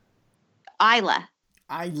 Isla.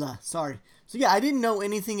 Sorry. So yeah, I didn't know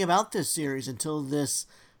anything about this series until this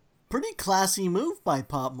pretty classy move by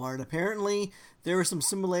Pop Mart. Apparently, there were some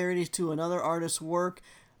similarities to another artist's work,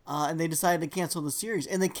 and they decided to cancel the series.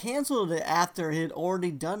 And they canceled it after it had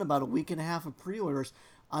already done about a week and a half of pre-orders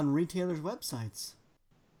on retailers' websites.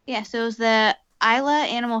 Yeah, so it was the Isla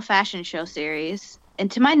Animal Fashion Show series.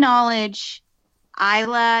 And to my knowledge,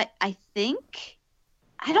 Isla, I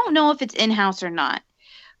don't know if it's in-house or not.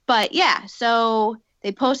 But yeah, so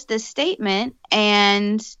they post this statement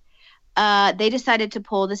and they decided to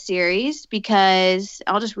pull the series because,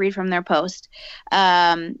 I'll just read from their post.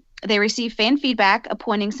 They received fan feedback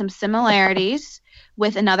pointing some similarities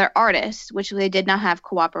with another artist, which they did not have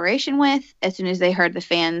cooperation with. As soon as they heard the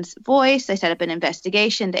fan's voice, they set up an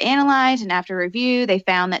investigation to analyze, and after review, they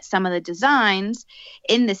found that some of the designs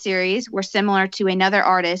in the series were similar to another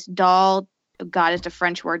artist, God is the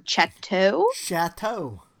French word, Chateau.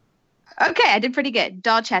 Okay, I did pretty good.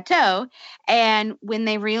 Doll Chateau. And when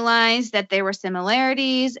they realized that there were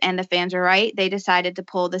similarities and the fans were right, they decided to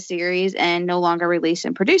pull the series and no longer release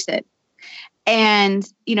and produce it. And,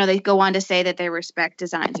 they go on to say that they respect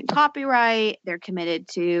designs and copyright. They're committed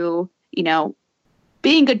to,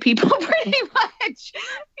 being good people pretty much,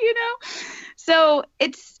 So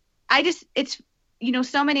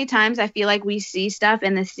so many times I feel like we see stuff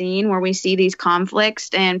in the scene where we see these conflicts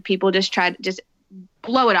and people just try to just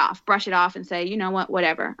blow it off, brush it off and say, you know what,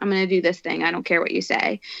 whatever, I'm going to do this thing. I don't care what you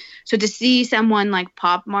say. So to see someone like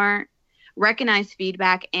Pop Mart recognize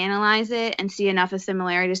feedback, analyze it, and see enough of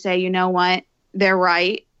similarity to say, you know what, they're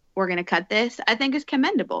right, we're going to cut this, I think is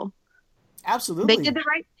commendable. Absolutely. They did the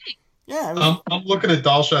right thing. Yeah. I'm looking at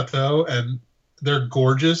Doll Chateau, and they're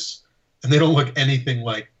gorgeous, and they don't look anything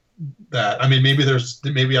like that. I mean,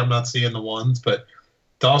 maybe I'm not seeing the ones, but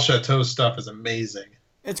Doll Chateau stuff is amazing.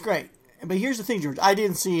 It's great. But here's the thing, George. I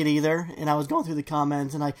didn't see it either, and I was going through the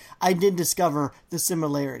comments, and I did discover the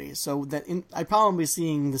similarities. So that I probably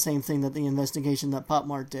seeing the same thing that the investigation that Pop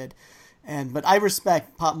Mart did. But I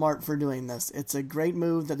respect Pop Mart for doing this. It's a great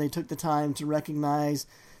move that they took the time to recognize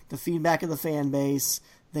the feedback of the fan base.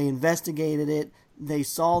 They investigated it. They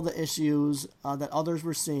saw the issues that others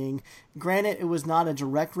were seeing. Granted, it was not a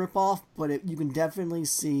direct ripoff, but you can definitely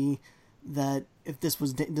see that if this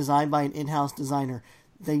was designed by an in-house designer,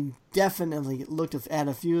 they definitely looked at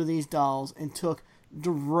a few of these dolls and took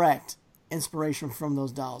direct inspiration from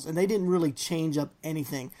those dolls. And they didn't really change up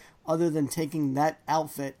anything other than taking that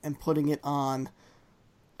outfit and putting it on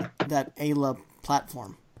that Ayla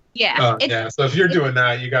platform. Yeah. Yeah. So if you're doing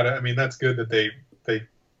that, you got to, that's good that they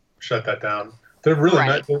shut that down. They're really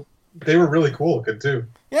right. They were really cool looking too.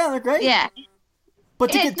 Yeah, they're great. Yeah.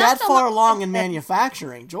 But to get that far along in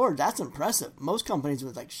manufacturing, George, that's impressive. Most companies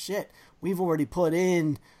were like, shit, we've already put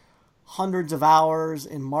in hundreds of hours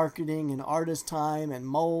in marketing and artist time and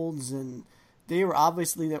molds, and they were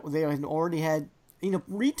obviously that they had already had,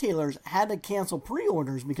 retailers had to cancel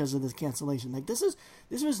pre-orders because of this cancellation. Like this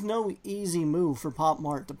was no easy move for Pop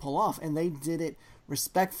Mart to pull off, and they did it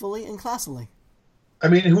respectfully and classily. I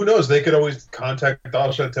mean, who knows? They could always contact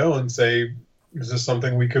Doll Chateau and say, "Is this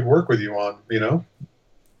something we could work with you on?"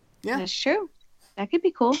 Yeah, that's true. That could be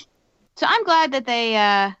cool. So I'm glad that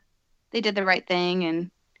they did the right thing, and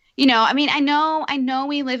I know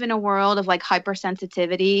we live in a world of like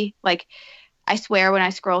hypersensitivity. Like, I swear when I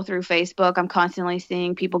scroll through Facebook, I'm constantly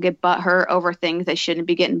seeing people get butthurt over things they shouldn't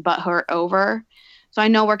be getting butthurt over. So I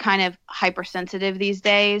know we're kind of hypersensitive these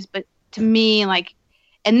days, but to me, like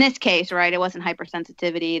in this case, right, it wasn't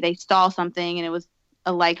hypersensitivity. They saw something and it was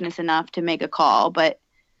a likeness enough to make a call, but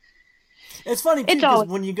it's funny too, because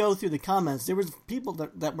when you go through the comments, there was people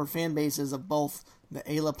that were fan bases of both the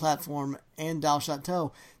Ayla platform and Doll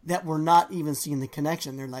Chateau that were not even seeing the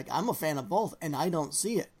connection. They're like, I'm a fan of both, and I don't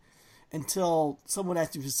see it. Until someone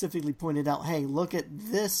actually specifically pointed out, hey, look at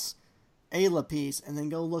this Ayla piece, and then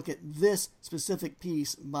go look at this specific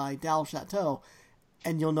piece by Doll Chateau,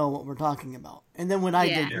 and you'll know what we're talking about. And then when I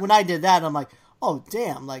did that, I'm like, oh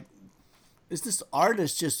damn, like this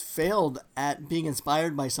artist just failed at being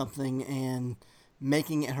inspired by something and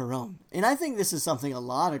making it her own. And I think this is something a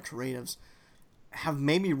lot of creatives have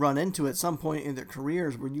maybe run into at some point in their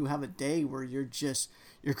careers, where you have a day where your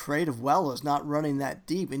creative well is not running that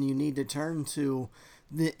deep, and you need to turn to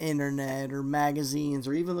the internet or magazines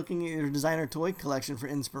or even looking at your designer toy collection for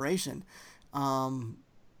inspiration.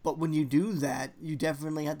 But when you do that, you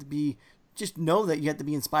definitely have to just know that you have to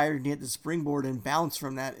be inspired and you have to springboard and bounce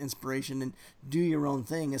from that inspiration and do your own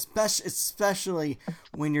thing, especially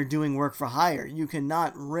when you're doing work for hire. You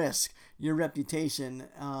cannot risk your reputation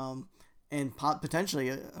and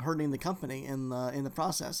potentially hurting the company in the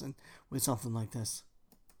process, and with something like this.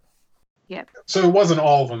 Yep. So it wasn't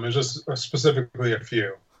all of them. It was just specifically a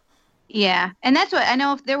few. Yeah, and that's what I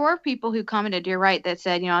know. If there were people who commented, you're right, that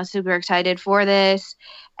said, I was super excited for this,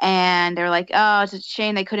 and they're like, oh, it's a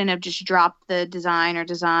shame they couldn't have just dropped the design or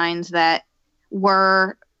designs that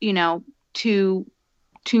were, too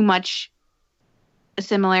much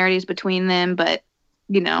similarities between them. But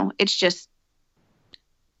it's just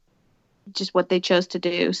what they chose to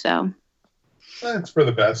do. So it's for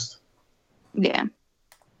the best. Yeah.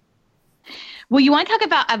 Well, you want to talk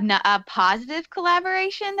about a positive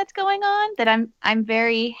collaboration that's going on that I'm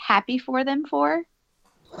very happy for them for?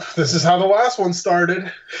 This is how the last one started.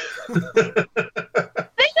 This will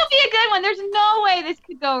be a good one. There's no way this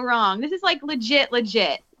could go wrong. This is like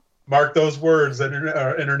legit. Mark those words,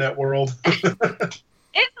 internet world. It's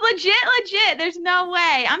legit. There's no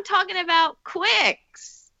way. I'm talking about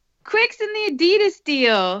Quicks. Quicks and the Adidas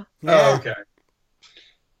deal. Yeah. Oh, okay.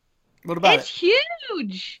 What about It's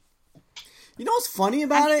huge. You know what's funny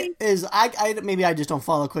about it is I maybe I just don't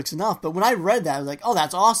follow Quicks enough, but when I read that, I was like, oh,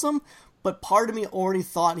 that's awesome. But part of me already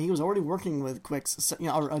thought he was already working with Quicks,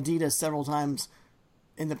 or Adidas several times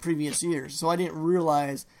in the previous years. So I didn't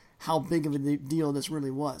realize how big of a deal this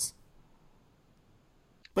really was.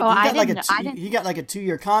 But he got like a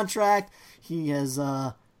 2-year contract. He has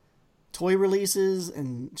toy releases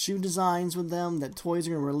and shoe designs with them that toys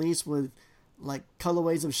are going to release with like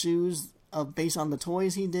colorways of shoes based on the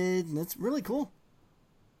toys he did, and it's really cool.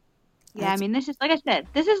 Yeah, this is, like I said,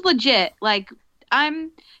 this is legit. Like,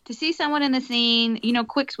 to see someone in the scene,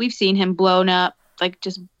 Quicks, we've seen him blown up, like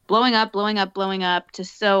just blowing up.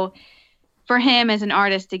 So for him as an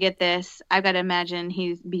artist to get this, I've got to imagine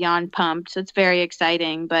he's beyond pumped. So it's very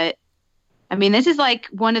exciting. But this is like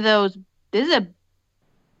this is a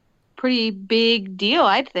pretty big deal,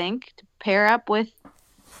 I think, to pair up with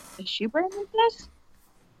a shoe brand like this.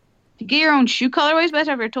 To get your own shoe colorways based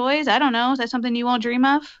off your toys, I don't know. Is that something you won't dream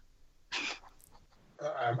of?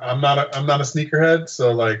 I'm not a sneakerhead,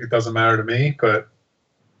 so like it doesn't matter to me. But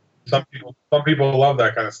some people love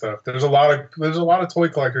that kind of stuff. There's a lot of toy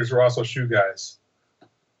collectors who are also shoe guys.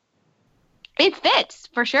 It fits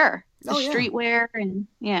for sure. The yeah. Streetwear and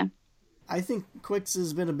yeah. I think Quicks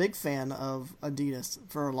has been a big fan of Adidas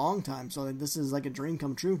for a long time, so this is like a dream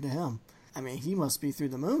come true to him. He must be through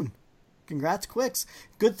the moon. Congrats, Quicks.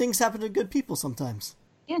 Good things happen to good people sometimes.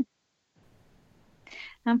 Yeah.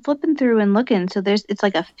 I'm flipping through and looking. So it's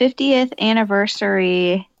like a 50th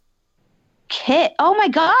anniversary kit. Oh my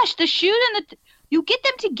gosh, the shoes and you get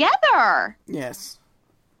them together. Yes.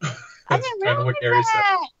 I didn't realize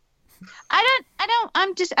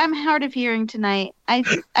that. I'm hard of hearing tonight. I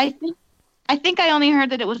think I only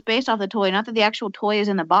heard that it was based off the toy, not that the actual toy is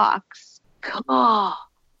in the box. Oh.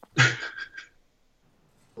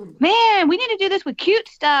 Man, we need to do this with cute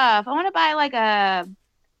stuff. I want to buy like I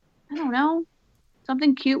don't know,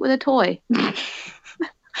 something cute with a toy.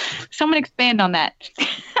 Someone expand on that.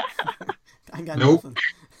 I got nothing.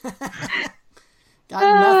 Got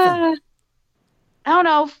nothing. I don't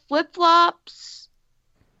know, flip-flops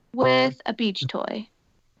with a beach toy.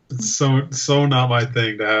 It's so not my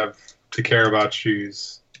thing to care about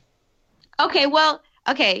shoes. Okay,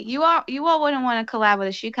 you all wouldn't want to collab with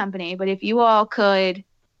a shoe company, but if you all could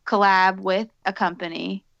collab with a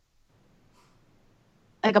company,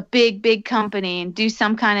 like a big company, and do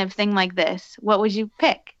some kind of thing like this, what would you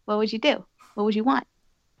pick? What would you do? What would you want?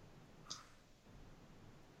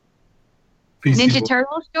 Ninja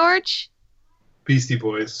Turtles, George? Beastie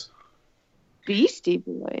Boys. Beastie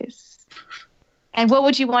Boys. And what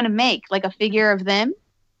would you want to make? Like a figure of them?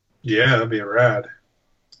 Yeah, that'd be rad.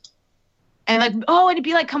 And it'd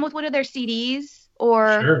be like come with one of their CDs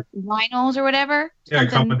or vinyls or whatever. Yeah,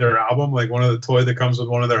 come with their album, like one of the toy that comes with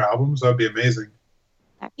one of their albums. That'd be amazing.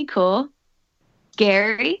 That'd be cool.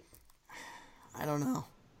 Gary? I don't know.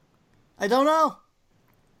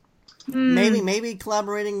 Maybe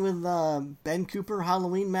collaborating with Ben Cooper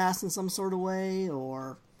Halloween Mask in some sort of way,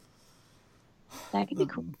 or that could be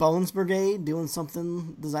cool. Bones Brigade doing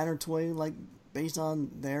something designer toy like based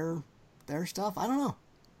on their stuff. I don't know.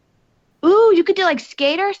 Ooh, you could do like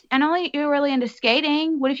skaters. I know you're really into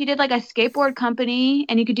skating. What if you did like a skateboard company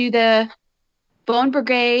and you could do the Bone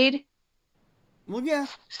Brigade Well, yeah,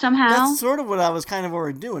 somehow? that's sort of what I was kind of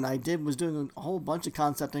already doing. Was doing a whole bunch of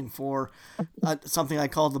concepting for something I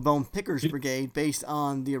called the Bone Pickers Brigade, based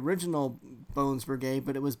on the original Bones Brigade,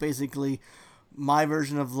 but it was basically my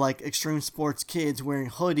version of like extreme sports kids wearing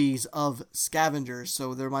hoodies of scavengers.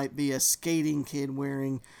 So there might be a skating kid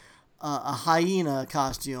wearing a hyena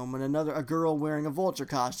costume, and a girl wearing a vulture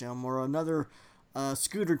costume, or another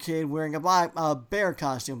scooter kid wearing a bear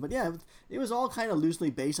costume. But yeah, it was all kind of loosely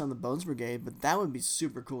based on the Bones Brigade, but that would be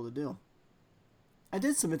super cool to do. I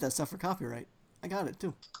did submit that stuff for copyright. I got it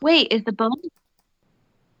too. Wait, is the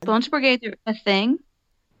Bones Brigade a thing?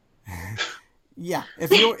 Yeah,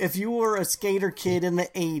 if you were a skater kid in the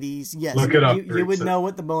 80s, yes, Look it up, you would know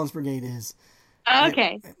what the Bones Brigade is.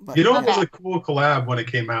 Okay. But, You know what was a cool collab when it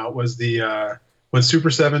came out was the when Super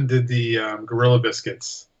 7 did the Gorilla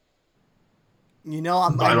Biscuits. you know, I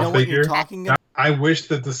Vinyl know what you're figure. talking about. I wish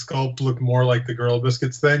that the sculpt looked more like the Gorilla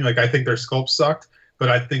Biscuits thing. Like, I think their sculpt sucked, but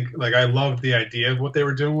I think, like, I loved the idea of what they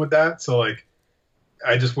were doing with that. So, like,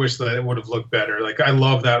 I just wish that it would have looked better. Like, I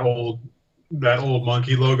love that old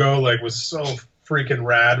monkey logo. Like, was so freaking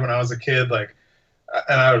rad when I was a kid. Like,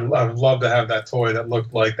 and I would love to have that toy that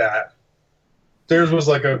looked like that. Theirs was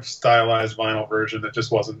like a stylized vinyl version that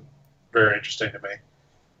just wasn't very interesting to me.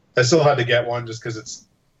 I still had to get one just because it's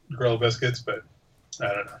Gorilla Biscuits, but I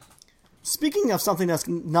don't know. Speaking of something that's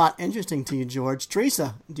not interesting to you, George,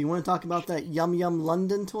 Teresa, do you want to talk about that Yum Yum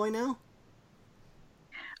London toy now?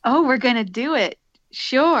 Oh, we're gonna do it.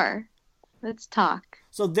 Sure. Let's talk.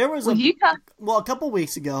 So there was Well, a couple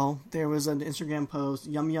weeks ago, there was an Instagram post.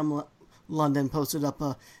 Yum Yum London posted up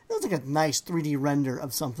it was like a nice 3D render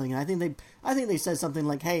of something, and I think they said something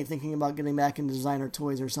like, "Hey, thinking about getting back into designer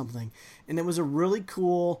toys or something," and it was a really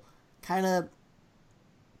cool kind of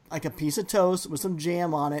like a piece of toast with some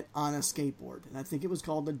jam on it on a skateboard, and I think it was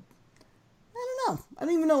called I don't know, I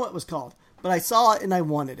don't even know what it was called, but I saw it and I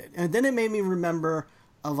wanted it, and then it made me remember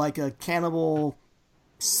of like a cannibal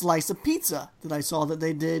slice of pizza that I saw that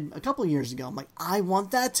they did a couple years ago. I'm like, I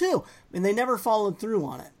want that too, and they never followed through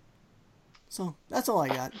on it. So that's all I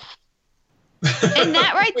got. And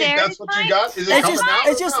that right Wait, there. that's what you got? Is it coming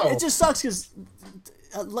out? It just sucks because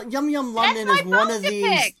Yum Yum London That's is my one phone of to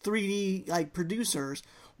these pick. 3D like producers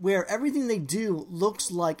where everything they do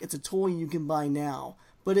looks like it's a toy you can buy now,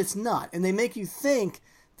 but it's not, and they make you think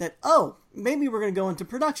that maybe we're going to go into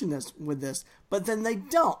production with this, but then they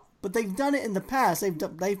don't. But they've done it in the past.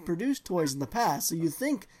 They've produced toys in the past, so you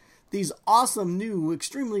think these awesome new,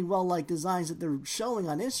 extremely well-liked designs that they're showing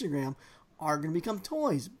on Instagram are going to become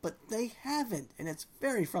toys, but they haven't, and it's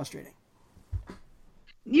very frustrating.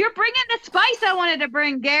 You're bringing the spice I wanted to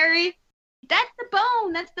bring, Gary. That's the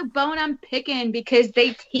bone. That's the bone I'm picking because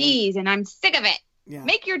they tease, and I'm sick of it. Yeah.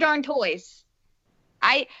 Make your darn toys.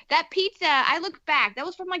 That pizza, I look back, that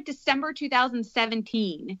was from like December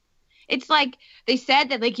 2017. It's like they said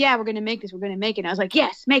that, like, yeah, we're going to make this, we're going to make it. And I was like,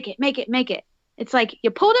 yes, make it, make it, make it. It's like you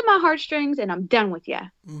pulled at my heartstrings and I'm done with you.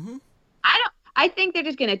 Mm-hmm. I think they're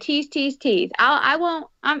just going to tease. I won't,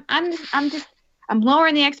 I'm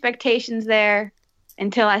lowering the expectations there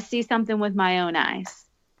until I see something with my own eyes.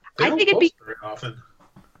 They I don't think it'd be post very often.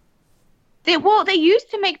 They used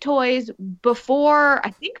to make toys before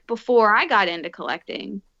I got into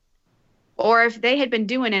collecting. Or if they had been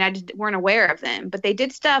doing it, I just weren't aware of them. But they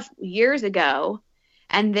did stuff years ago,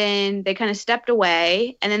 and then they kind of stepped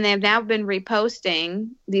away, and then they've now been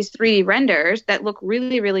reposting these 3D renders that look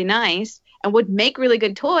really, really nice and would make really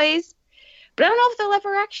good toys. But I don't know if they'll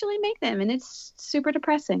ever actually make them, and it's super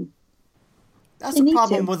depressing. That's They the need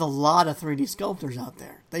problem to. with a lot of 3D sculptors out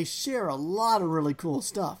there. They share a lot of really cool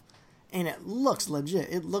stuff, and it looks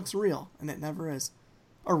legit. It looks real, and it never is.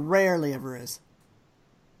 Or rarely ever is.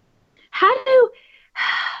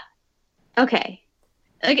 Okay.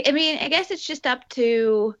 Like, I mean, I guess it's just up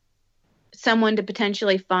to someone to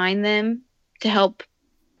potentially find them to help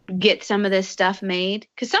get some of this stuff made.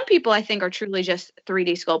 Because some people, I think, are truly just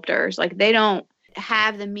 3D sculptors. Like, they don't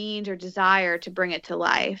have the means or desire to bring it to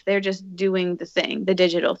life. They're just doing the thing, the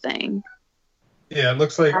digital thing. Yeah, it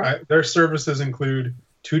looks like their services include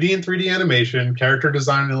 2D and 3D animation, character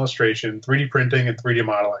design and illustration, 3D printing, and 3D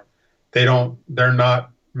modeling. They're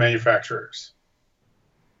not manufacturers.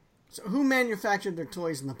 So who manufactured their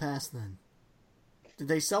toys in the past then? Did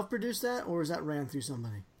they self-produce that, or was that ran through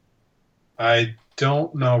somebody? I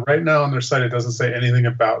don't know. Right now on their site, it doesn't say anything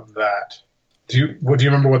about that. Do you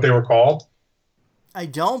remember what they were called? I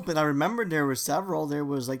don't, but I remember there were several. There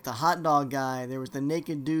was like the hot dog guy. There was the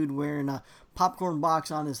naked dude wearing a popcorn box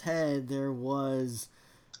on his head. There was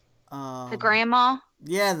The grandma.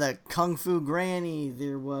 Yeah, the Kung Fu Granny.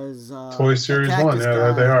 There was Toy Series 1. Yeah,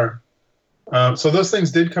 there they are. So those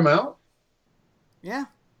things did come out? Yeah.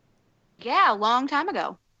 Yeah, a long time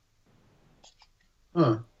ago.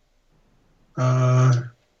 Huh.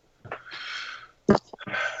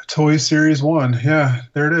 Toy Series 1. Yeah,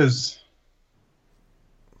 there it is.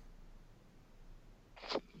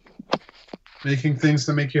 Making things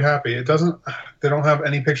to make you happy. It doesn't. They don't have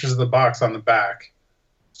any pictures of the box on the back.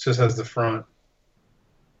 It just has the front.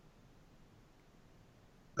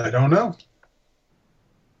 I don't know.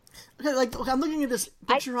 Okay, like I'm looking at this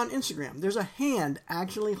picture on Instagram. There's a hand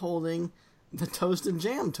actually holding the toasted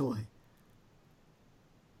jam toy,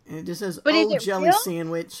 and it just says "Oh Jelly real?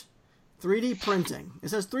 Sandwich." 3D printing. It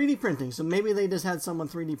says 3D printing, so maybe they just had someone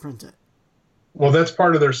 3D print it. Well, that's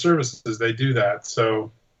part of their services. They do that.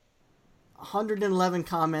 So 111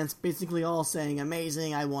 comments, basically all saying,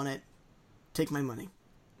 amazing, I want it. Take my money.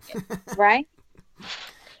 Right?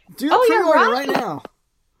 Do the pre-order right now.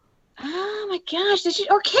 Oh my gosh,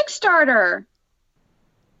 or Kickstarter.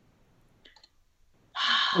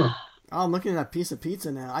 Oh, I'm looking at that piece of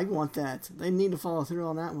pizza now. I want that. They need to follow through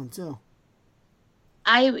on that one too.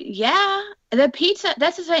 The pizza,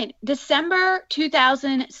 that's the thing. December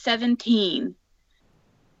 2017.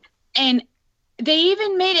 And they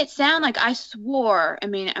even made it sound like I swore. I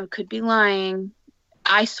mean, I could be lying.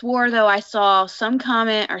 I swore, though, I saw some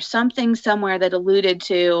comment or something somewhere that alluded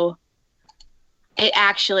to it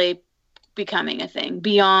actually becoming a thing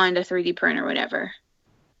beyond a 3D print or whatever.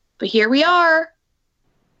 But here we are.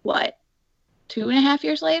 What? 2.5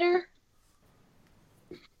 years later?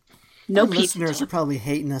 No pizza. Listeners are probably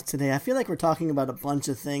hating us today. I feel like we're talking about a bunch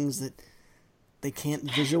of things that they can't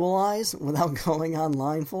visualize without going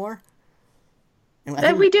online for.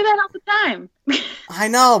 And we do that all the time. I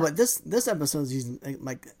know, but this episode is using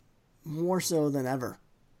like more so than ever.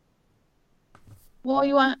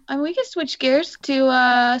 Well, we can switch gears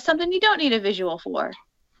to something you don't need a visual for.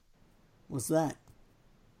 What's that?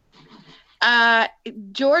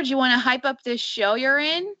 George, you want to hype up this show you're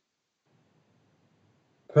in?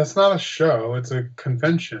 That's not a show. It's a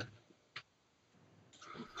convention.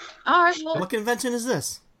 All right. Well, what convention is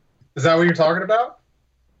this? Is that what you're talking about?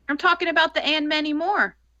 I'm talking about the and many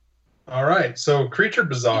more. All right. So Creature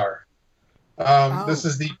Bazaar. This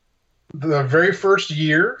is the very first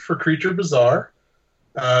year for Creature Bazaar.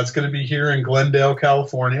 It's going to be here in Glendale,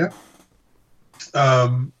 California.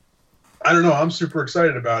 I don't know. I'm super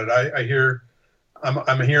excited about it.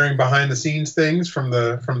 I'm hearing behind the scenes things from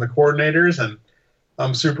the coordinators, and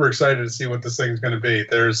I'm super excited to see what this thing's going to be.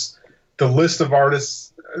 There's the list of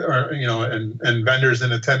artists, and vendors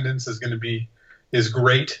in attendance is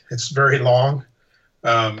great. It's very long.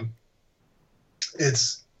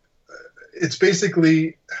 It's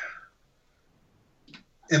basically,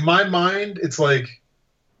 in my mind, it's like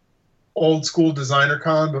old school Designer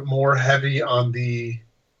Con, but more heavy on the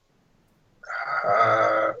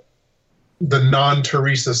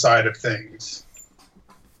non-Teresa side of things.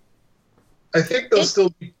 I think they'll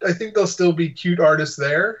still be cute artists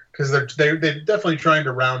there because they're definitely trying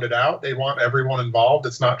to round it out. They want everyone involved.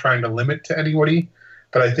 It's not trying to limit to anybody,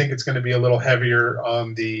 but I think it's going to be a little heavier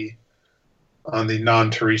on the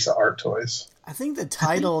non-Teresa art toys. I think the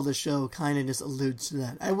title of the show kind of just alludes to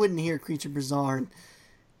that. I wouldn't hear Creature Bazaar and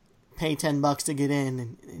pay $10 to get in,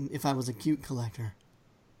 and if I was a cute collector.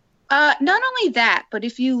 Not only that, but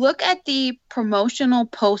if you look at the promotional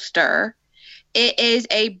poster, it is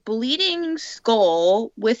a bleeding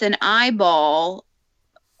skull with an eyeball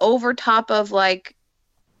over top of, like,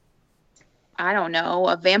 I don't know,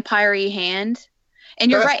 a vampire-y hand. And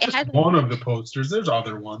you're right, it has one of the posters. There's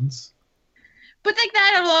other ones. But like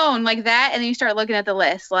that alone, like that, and then you start looking at the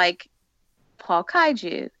list, like Paul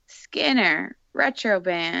Kaiju, Skinner, Retro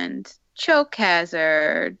Band, Choke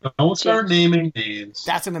Hazard. Don't start naming names.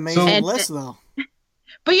 That's an amazing list, though.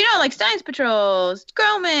 But like Science Patrols,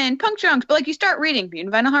 Grellman, Punk Trunks, but like you start reading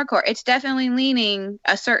Mutant Vinyl Hardcore, it's definitely leaning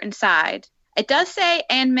a certain side. It does say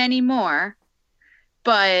and many more,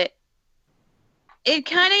 but it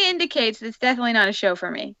kind of indicates that it's definitely not a show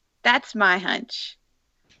for me. That's my hunch.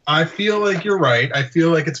 I feel like you're right. I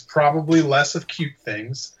feel like it's probably less of cute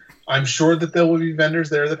things. I'm sure that there will be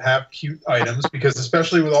vendors there that have cute items because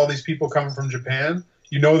especially with all these people coming from Japan,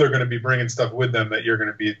 they're going to be bringing stuff with them that you're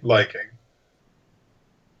going to be liking.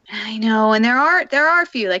 I know, and there are a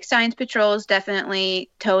few, like Science Patrols definitely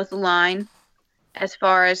toes the line as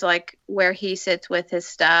far as like where he sits with his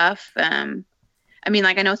stuff. I mean,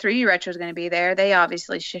 like I know 3D Retro is going to be there. They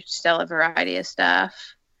obviously should sell a variety of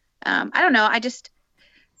stuff. I don't know. I'm just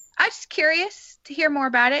curious to hear more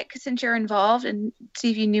about it because since you're involved and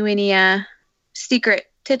see if you knew any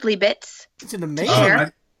secret tiddly bits. It's an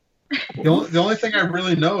amazing. The only thing I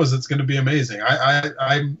really know is it's going to be amazing.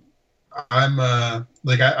 I'm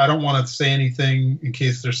like I don't want to say anything in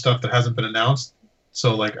case there's stuff that hasn't been announced.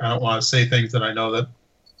 So like I don't want to say things that I know that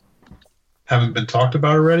haven't been talked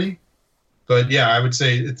about already. But yeah, I would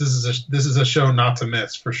say this is a show not to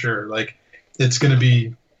miss for sure. Like it's going to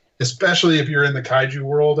be, especially if you're in the kaiju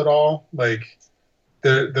world at all. Like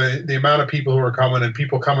the amount of people who are coming and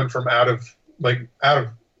people coming from out of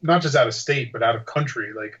not just out of state but out of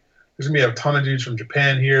country. Like there's gonna be a ton of dudes from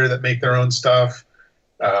Japan here that make their own stuff.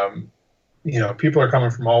 People are coming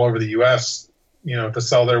from all over the U.S. To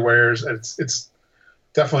sell their wares. It's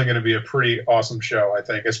definitely going to be a pretty awesome show, I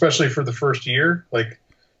think, especially for the first year. Like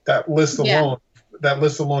that list alone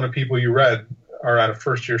of people you read are at a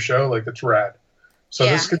first year show. Like that's rad. So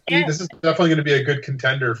this is definitely going to be a good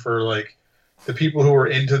contender for like the people who are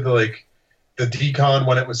into the decon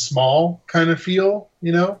when it was small kind of feel,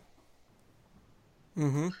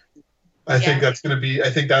 Mm-hmm. I think that's going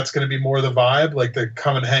to be more the vibe, like to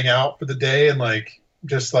come and hang out for the day and like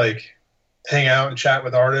just like hang out and chat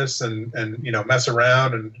with artists and mess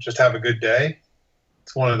around and just have a good day.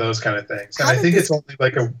 It's one of those kind of things. And I think it's only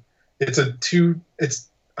like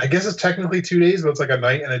I guess it's technically 2 days, but it's like a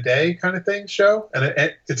night and a day kind of thing show. And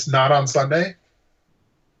it's not on Sunday.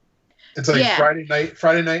 It's like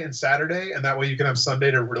Friday night and Saturday. And that way you can have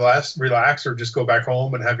Sunday to relax or just go back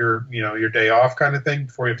home and have your day off kind of thing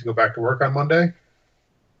before you have to go back to work on Monday.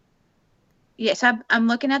 Yes. I'm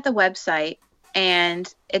looking at the website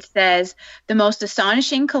and it says the most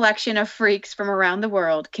astonishing collection of freaks from around the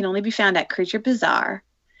world can only be found at Creature Bazaar.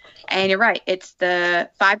 And you're right. It's the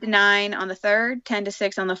 5 to 9 on the 3rd, 10 to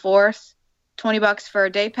 6 on the 4th, $20 for a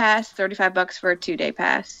day pass, $35 for a 2-day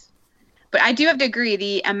pass. But I do have to agree,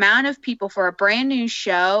 the amount of people for a brand new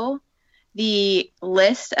show, the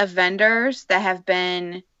list of vendors that have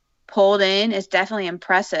been pulled in is definitely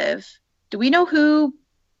impressive. Do we know who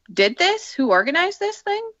did this? Who organized this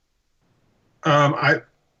thing?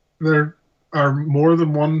 There are more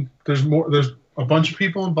than one. There's a bunch of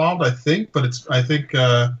people involved, I think. But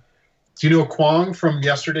do you know Kwong from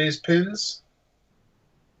Yesterday's Pins?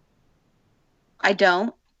 I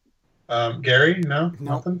don't. Gary? No?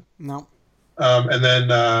 Nothing? No. And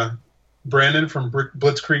then Brandon from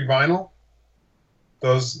Blitzkrieg Vinyl.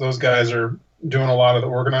 Those guys are doing a lot of the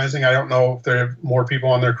organizing. I don't know if there are more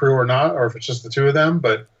people on their crew or not, or if it's just the two of them,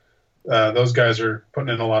 but those guys are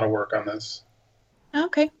putting in a lot of work on this.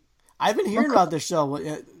 Okay. I've been hearing about this show.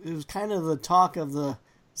 It was kind of the talk of the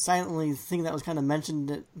silently thing that was kind of mentioned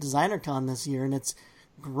at DesignerCon this year, and it's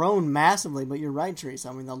grown massively. But you're right, Teresa.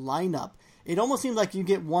 I mean, the lineup. It almost seems like you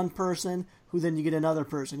get one person who then you get another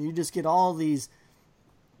person. You just get all these,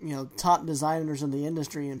 top designers in the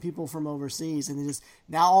industry and people from overseas, and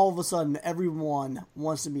now all of a sudden everyone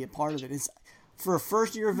wants to be a part of it. It's for a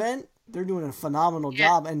first year event. They're doing a phenomenal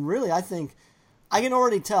job, and really, I think I can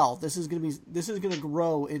already tell this is going to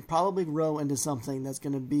grow. It probably grow into something that's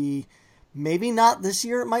going to be maybe not this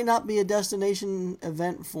year. It might not be a destination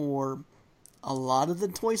event for a lot of the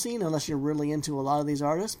toy scene unless you're really into a lot of these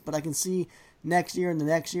artists, but I can see next year and the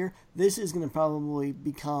next year this is going to probably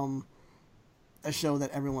become a show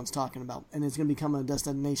that everyone's talking about, and it's going to become a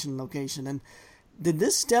destination location. And did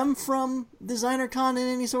this stem from DesignerCon in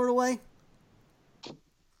any sort of way?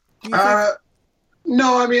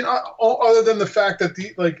 No, I mean, other than the fact that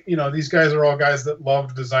these guys are all guys that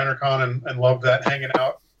loved DesignerCon and loved that hanging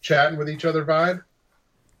out, chatting with each other vibe.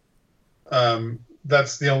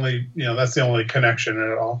 That's the only connection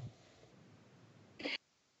at all.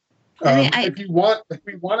 If we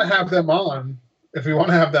want to have them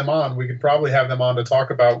on, we could probably have them on to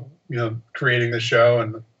talk about creating the show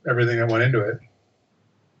and everything that went into it.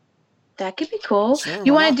 That could be cool. Sure,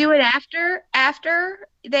 you want to do it after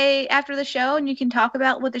the show, and you can talk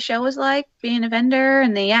about what the show was like, being a vendor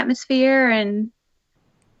and the atmosphere, and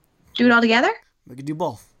do it all together? We could do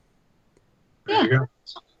both. There you go.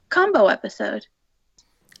 Combo episode.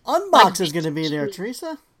 Unbox is going to be there,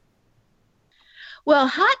 Teresa. Well,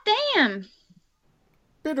 hot damn.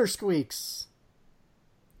 Bitter Squeaks.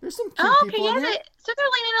 There's some cute people in there. So they're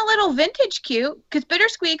leaning a little vintage cute, because Bitter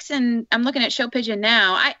Squeaks, and I'm looking at Show Pigeon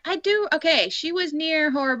now, I do, okay, she was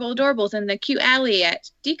near Horrible Adorables in the cute alley at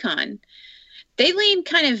Decon. They lean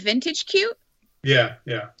kind of vintage cute. Yeah.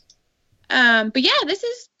 But yeah, this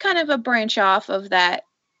is kind of a branch off of that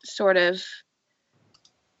sort of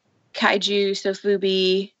kaiju,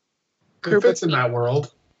 sofubi group. It fits in that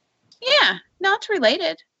world. Yeah, no, it's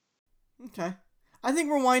related. Okay. I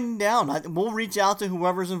think we're winding down. We'll reach out to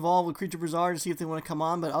whoever's involved with Creature Bazaar to see if they want to come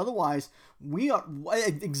on, but otherwise, we are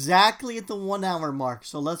exactly at the 1 hour mark.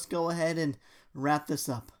 So let's go ahead and wrap this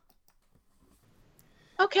up.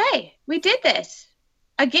 Okay, we did this.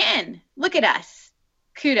 Again. Look at us.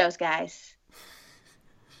 Kudos, guys.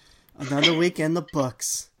 Another week in the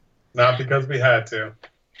books. Not because we had to.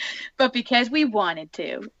 But because we wanted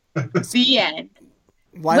to. The end.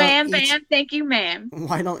 Wham, bam, thank you, ma'am.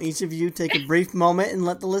 Why don't each of you take a brief moment and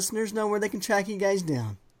let the listeners know where they can track you guys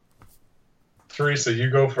down? Teresa, you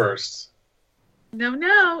go first.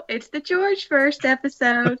 No, it's the George first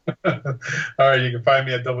episode. All right, you can find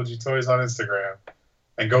me at Double G Toys on Instagram.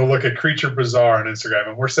 And go look at Creature Bazaar on Instagram.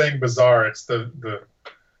 And we're saying bazaar, it's the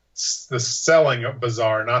selling of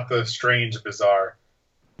bazaar, not the strange bazaar.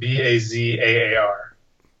 Bazaar.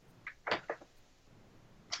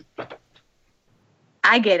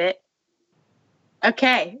 I get it.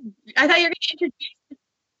 Okay. I thought you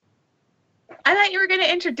were going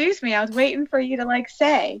to introduce me. I was waiting for you to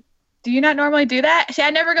say. Do you not normally do that? See, I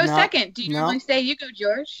never go second. Do you normally say you go,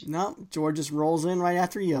 George? No, George just rolls in right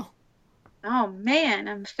after you. Oh, man,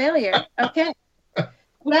 I'm a failure. Okay.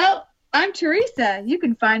 Well, I'm Teresa. You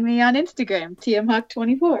can find me on Instagram,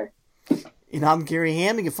 TMHawk24. And I'm Gary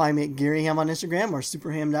Ham. You can find me at Gary Ham on Instagram or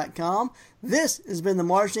superham.com. This has been the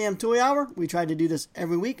Marsham Toy Hour. We try to do this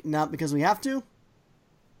every week, not because we have to,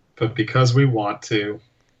 but because we want to.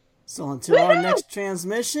 So until our next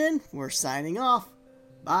transmission, we're signing off.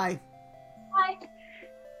 Bye. Bye.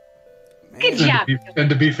 Good job. And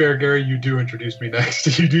to be fair, Gary, you do introduce me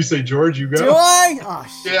next. You do say, George, you go. Do I? Oh,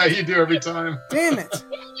 shit. Yeah, you do every time. Damn it.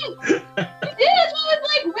 You did. I was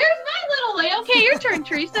like, where's my little... Okay, your turn,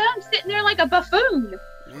 Teresa. I'm sitting there like a buffoon.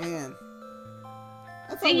 Man.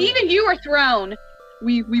 See, even you were thrown.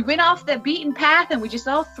 We went off the beaten path and we just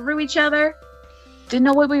all threw each other. Didn't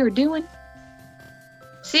know what we were doing.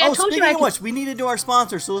 See, I told you. Speaking of which, we need to do our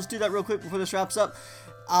sponsor, so let's do that real quick before this wraps up.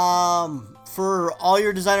 For all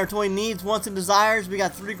your designer toy needs, wants, and desires, we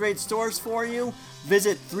got 3 great stores for you.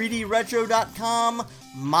 Visit 3dretro.com,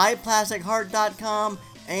 myplasticheart.com,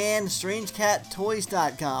 and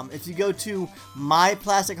strangeCatToys.com. If you go to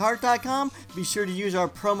myplasticheart.com, be sure to use our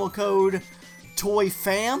promo code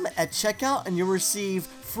TOYFAM at checkout, and you'll receive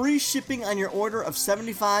free shipping on your order of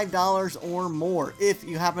 $75 or more if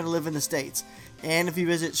you happen to live in the States. And if you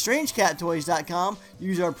visit StrangeCatToys.com,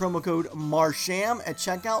 use our promo code MARSHAM at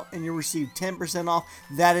checkout, and you'll receive 10% off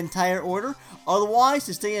that entire order. Otherwise,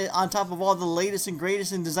 to stay on top of all the latest and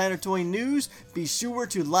greatest in designer toy news, be sure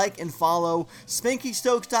to like and follow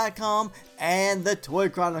SpankyStokes.com and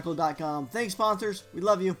TheToyChronicle.com. Thanks, sponsors. We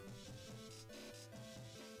love you.